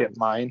receiver. Skip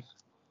mine.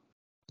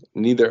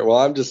 Neither.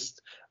 Well,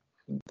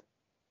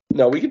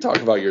 no, we can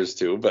talk about yours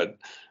too, but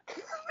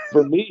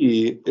for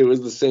me, it was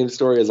the same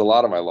story as a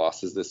lot of my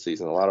losses this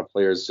season. A lot of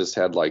players just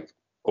had like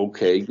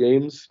okay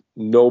games.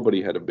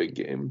 Nobody had a big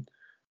game.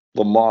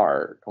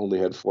 Lamar only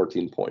had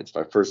 14 points,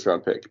 my first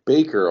round pick.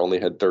 Baker only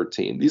had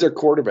 13. These are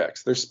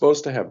quarterbacks. They're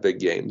supposed to have big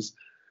games.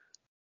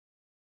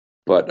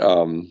 But,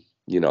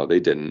 they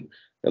didn't.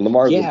 And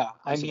Lamar. Yeah,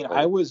 I mean,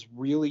 I was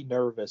really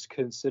nervous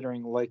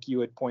considering, like you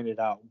had pointed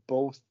out,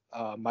 both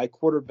my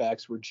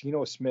quarterbacks were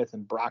Geno Smith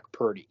and Brock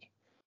Purdy.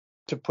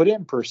 To put it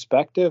in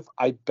perspective,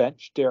 I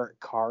benched Derek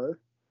Carr,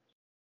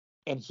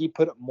 and he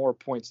put up more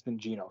points than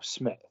Geno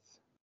Smith.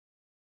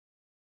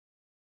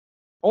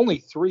 Only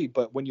 3,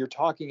 but when you're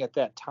talking at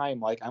that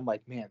time, like I'm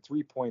like, man,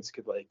 3 points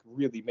could like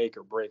really make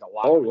or break a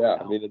lot. Oh yeah,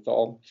 I mean it's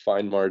all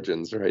fine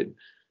margins, right?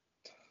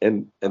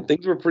 And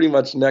things were pretty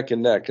much neck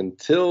and neck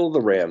until the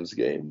Rams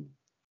game.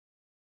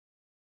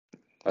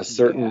 A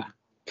certain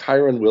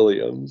Kyron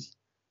Williams.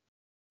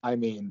 I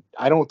mean,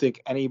 I don't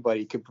think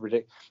anybody could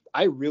predict.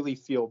 I really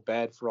feel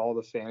bad for all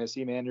the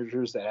fantasy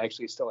managers that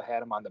actually still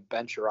had him on the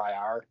bench or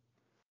IR.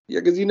 Yeah,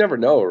 because you never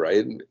know,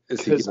 right?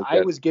 Because I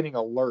was getting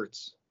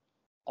alerts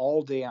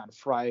all day on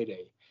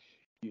Friday.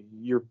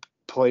 Your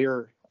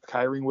player,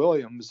 Kyron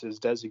Williams, is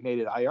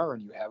designated IR,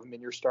 and you have him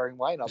in your starting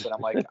lineup. And I'm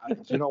like,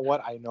 you know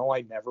what? I know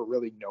I never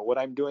really know what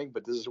I'm doing,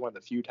 but this is one of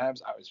the few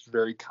times I was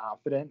very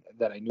confident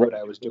that I knew what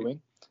I was doing.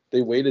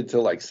 They waited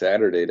till like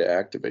Saturday to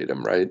activate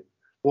him, right?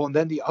 Well, and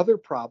then the other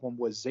problem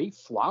was Zay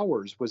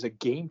Flowers was a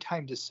game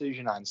time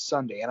decision on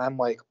Sunday. And I'm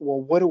like, well,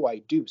 what do I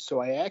do?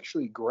 So I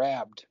actually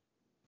grabbed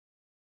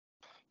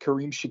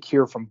Kareem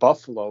Shakir from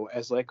Buffalo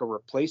as like a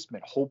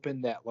replacement,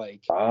 hoping that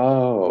like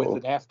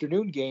with an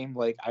afternoon game,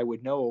 like I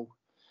would know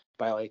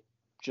by like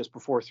just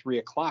before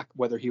 3:00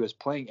 whether he was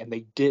playing, and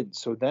they didn't.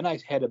 So then I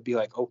had to be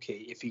like, okay,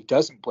 if he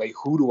doesn't play,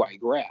 who do I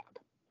grab?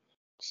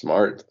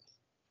 Smart.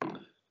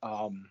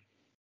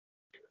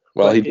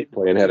 Well, But he did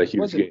play and had a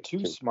huge wasn't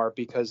game. too smart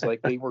because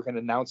like they were going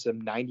to announce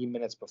him 90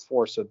 minutes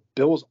before, so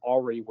Bills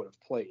already would have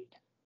played.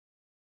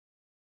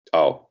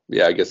 Oh,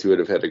 yeah, I guess he would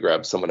have had to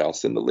grab someone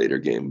else in the later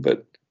game,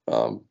 but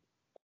that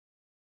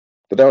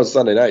was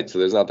Sunday night, so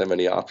there's not that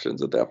many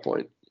options at that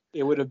point.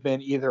 It would have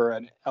been either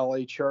an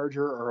LA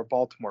Charger or a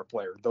Baltimore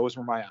player. Those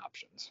were my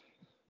options.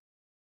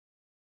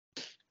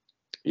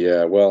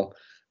 Yeah, well,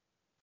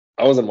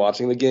 I wasn't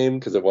watching the game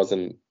because it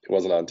wasn't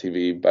on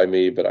TV by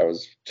me, but I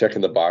was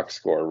checking the box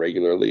score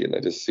regularly, and I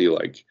just see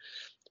like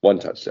 1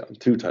 touchdown,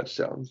 2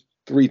 touchdowns,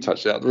 3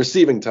 touchdowns,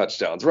 receiving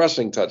touchdowns,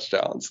 rushing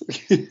touchdowns.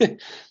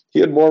 He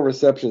had more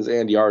receptions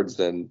and yards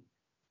than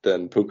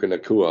Puka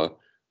Nacua,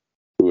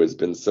 who has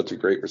been such a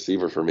great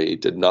receiver for me. He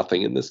did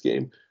nothing in this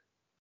game.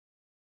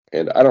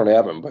 And I don't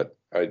have him,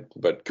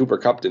 but Cooper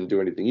Kupp didn't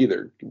do anything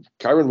either.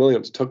 Kyron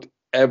Williams took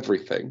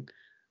everything,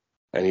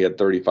 and he had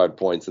 35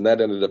 points, and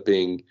that ended up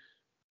being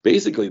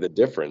basically the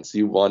difference.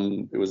 You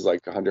won, it was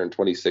like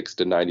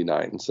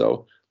 126-99,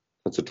 so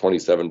that's a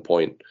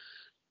 27-point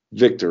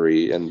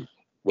victory. And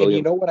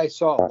you know what? I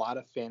saw a lot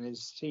of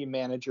fantasy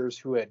managers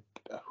who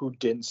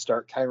didn't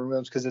start Kyron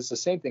Williams, because it's the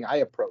same thing I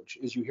approach.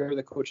 Is you hear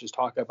the coaches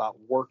talk about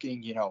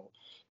working,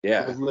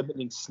 with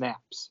limiting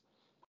snaps.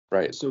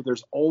 Right. So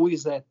there's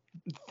always that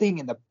thing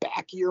in the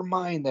back of your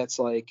mind that's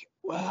like,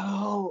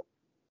 well,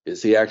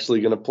 is he actually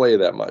going to play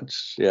that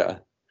much? Yeah.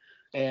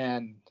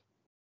 And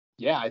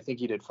yeah, I think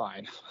he did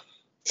fine.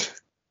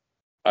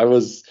 that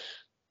was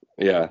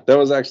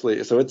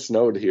actually, so it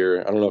snowed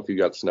here. I don't know if you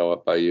got snow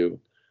up by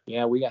you.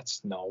 Yeah, we got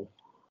snow.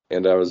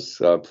 And I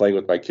was playing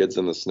with my kids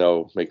in the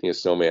snow, making a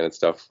snowman and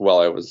stuff while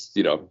I was,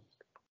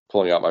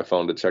 pulling out my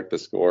phone to check the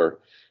score.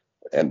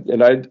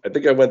 And I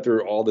think I went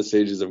through all the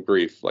stages of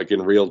grief, like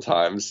in real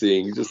time,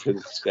 seeing just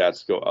his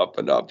stats go up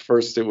and up.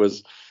 First, it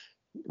was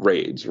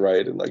rage,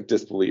 right? And like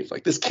disbelief,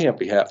 like this can't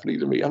be happening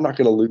to me. I'm not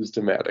going to lose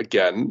to Matt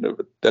again.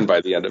 But then by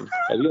the end of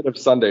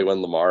Sunday,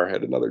 when Lamar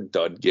had another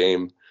dud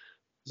game, it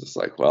was just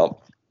like,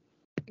 well,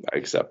 I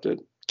accept it.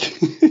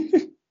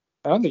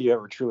 I don't think you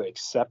ever truly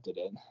accepted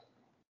it.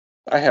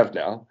 I have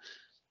now.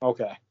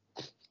 Okay.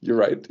 You're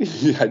right.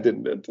 I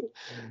didn't.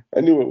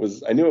 I knew it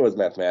was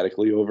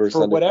mathematically over. For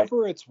Sunday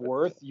whatever night. it's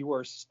worth, you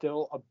are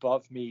still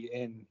above me,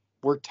 and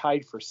we're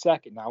tied for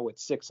second now with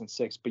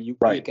 6-6. But you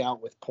eke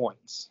out with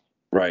points.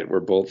 Right. We're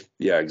both.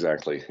 Yeah,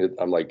 exactly.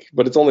 I'm like,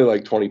 but it's only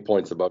like 20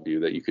 points above you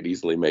that you could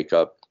easily make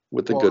up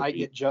with the good. I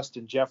get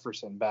Justin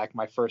Jefferson back,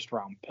 my first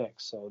round pick,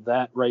 so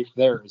that right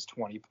there is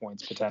 20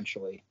 points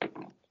potentially.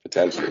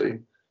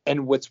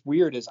 And what's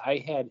weird is I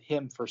had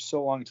him for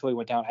so long until he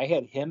went down. I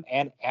had him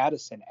and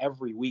Addison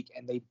every week,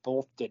 and they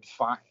both did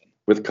fine.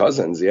 With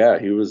Cousins, yeah,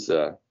 he was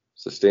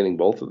sustaining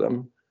both of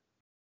them.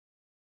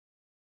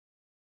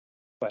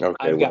 But okay,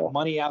 I've got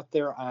money out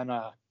there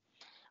on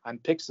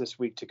picks this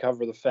week to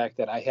cover the fact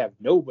that I have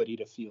nobody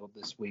to field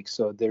this week.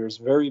 So there's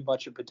very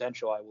much a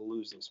potential I will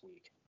lose this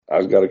week.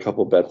 I've got a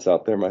couple bets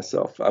out there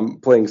myself. I'm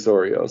playing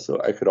Sorio,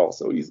 so I could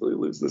also easily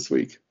lose this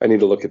week. I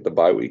need to look at the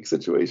bye week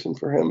situation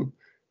for him.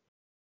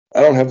 I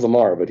don't have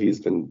Lamar, but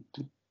he's been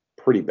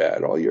pretty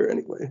bad all year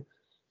anyway.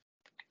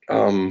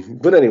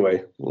 But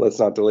anyway, let's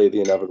not delay the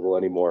inevitable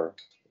anymore.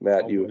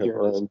 Matt, you have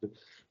earned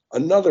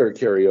another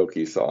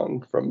karaoke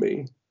song from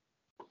me.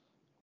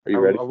 Are you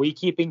ready? Are we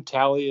keeping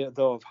tally,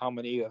 though, of how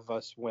many of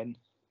us win?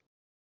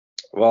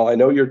 Well, I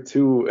know you're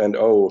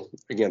 2-0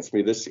 against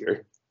me this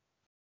year.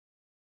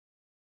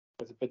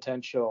 With a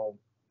potential.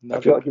 I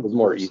feel like it was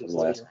more even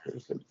last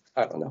year, but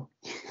I don't know.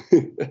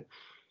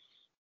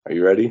 Are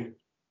you ready?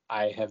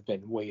 I have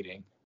been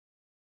waiting.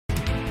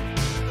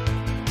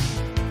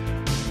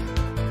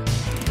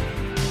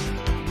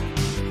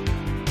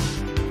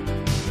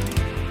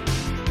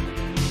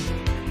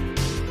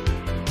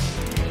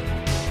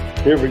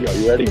 Here we go.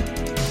 You ready?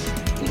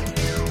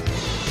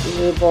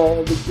 Where have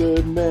all the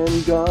good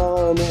men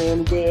gone,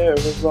 and where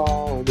have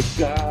all the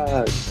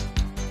gods?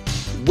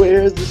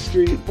 Where's the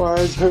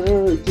streetwise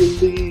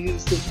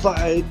Hercules to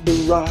fight the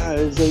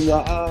rising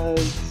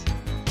odds?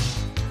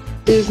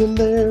 Isn't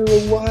there a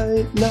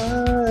white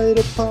knight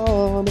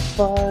upon a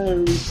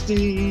fiery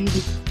steed?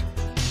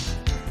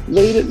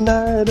 Late at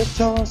night I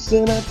toss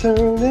and I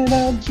turn and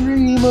I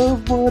dream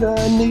of what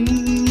I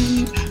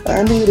need.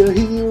 I need a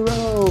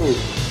hero.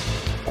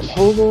 I'm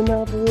holding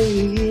out for a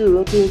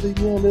hero till the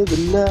end of the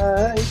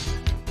night.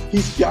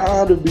 He's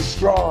gotta be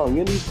strong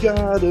and he's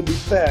gotta be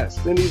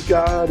fast and he's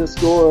gotta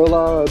score a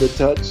lot of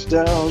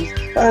touchdowns.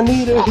 I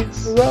need a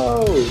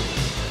hero.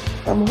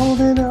 I'm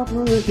holding out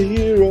for a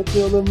hero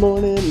till the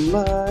morning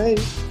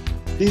light.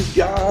 He's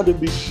gotta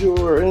be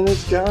sure and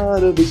it's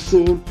gotta be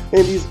soon,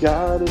 and he's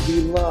gotta be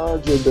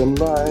larger than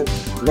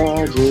life,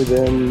 larger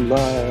than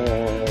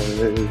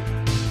life.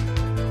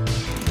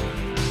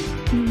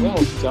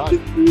 Well done.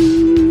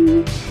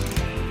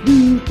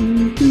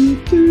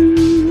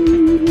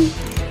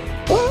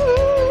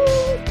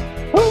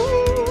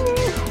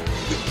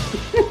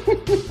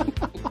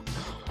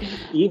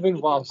 Even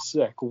while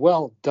sick.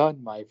 Well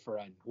done, my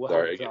friend. Well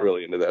Sorry, done. I get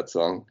really into that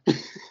song.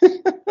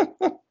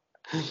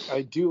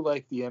 I do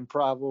like the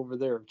improv over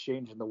there of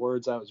changing the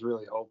words. I was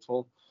really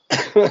hopeful.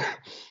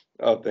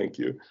 Oh, thank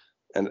you.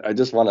 And I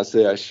just want to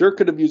say I sure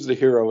could have used a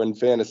hero in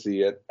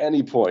fantasy at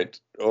any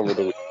point over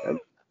the weekend.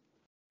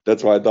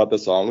 That's why I thought the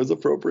song was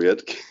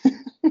appropriate.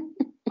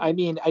 I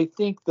mean, I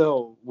think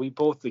though we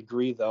both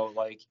agree though,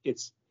 like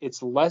it's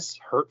less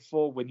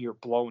hurtful when you're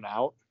blown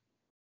out.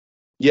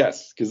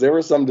 Yes, because there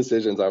were some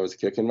decisions I was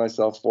kicking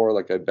myself for,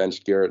 like I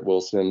benched Garrett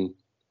Wilson,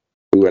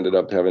 who ended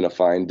up having a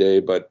fine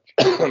day, but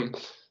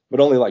but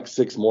only like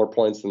 6 more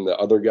points than the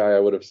other guy I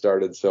would have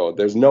started. So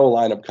there's no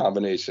lineup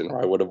combination where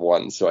I would have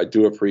won. So I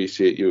do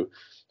appreciate you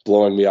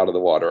blowing me out of the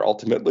water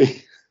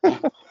ultimately.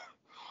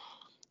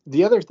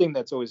 The other thing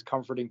that's always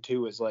comforting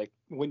too is like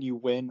when you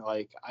win,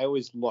 like I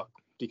always look,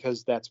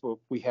 because that's what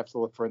we have to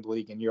look for in the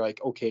league. And you're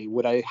like, okay,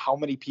 how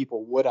many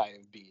people would I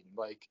have beaten?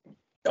 Like,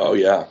 oh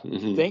yeah.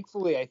 Mm-hmm.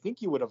 Thankfully, I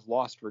think you would have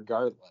lost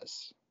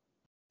regardless.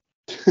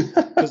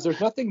 Because there's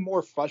nothing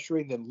more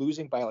frustrating than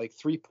losing by like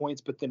 3 points,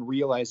 but then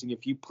realizing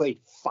if you played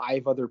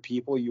 5 other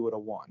people, you would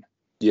have won.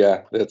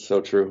 Yeah, that's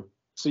so true.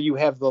 So you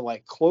have the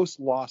like close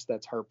loss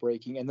that's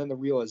heartbreaking, and then the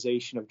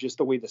realization of just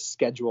the way the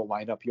schedule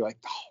lined up. You're like,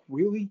 oh,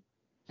 really?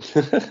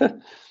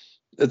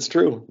 It's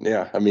true.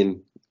 Yeah, I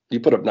mean, you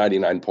put up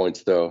 99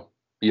 points though.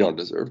 You don't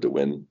deserve to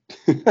win.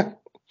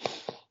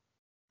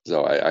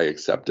 So I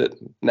accept it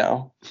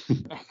now.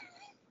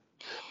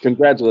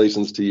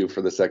 Congratulations to you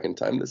for the second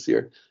time this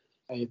year.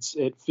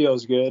 It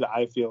feels good.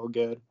 I feel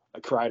good. I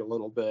cried a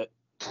little bit.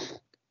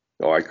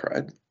 Oh, I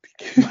cried.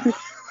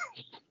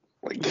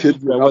 Like, that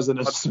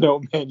wasn't a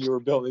snowman you were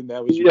building.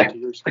 That was your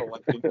tears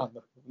collecting on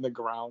the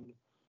ground.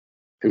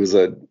 It was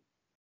a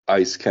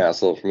ice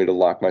castle for me to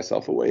lock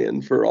myself away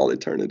in for all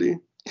eternity.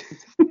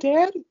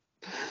 Dad?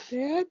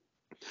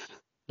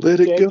 Let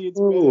it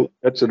go.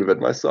 That should have been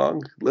my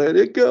song. Let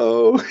it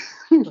go.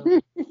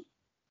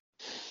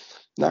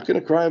 Not going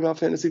to cry about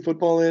fantasy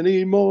football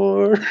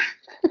anymore.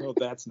 No,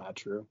 that's not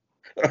true.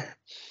 All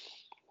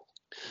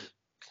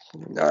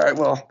right.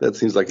 Well, that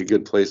seems like a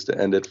good place to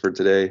end it for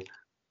today.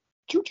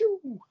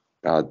 Choo-choo.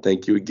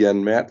 Thank you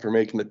again, Matt, for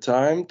making the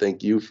time.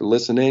 Thank you for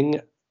listening.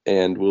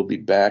 And we'll be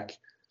back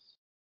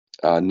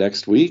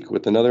next week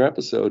with another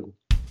episode.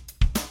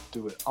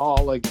 Do it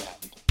all again.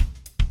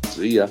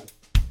 See ya.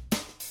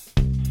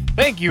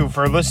 Thank you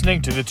for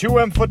listening to the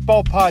 2M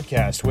Football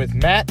Podcast with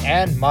Matt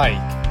and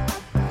Mike.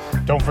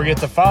 Don't forget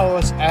to follow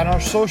us at our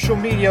social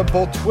media,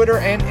 both Twitter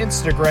and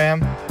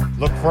Instagram.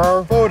 Look for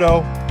our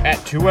photo at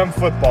 2M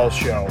Football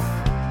Show.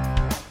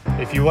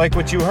 If you like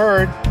what you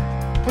heard,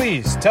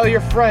 please tell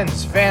your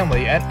friends,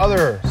 family, and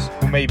others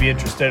who may be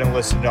interested in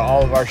listening to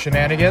all of our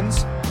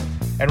shenanigans.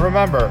 And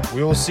remember,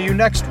 we will see you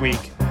next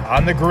week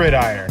on the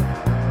Gridiron.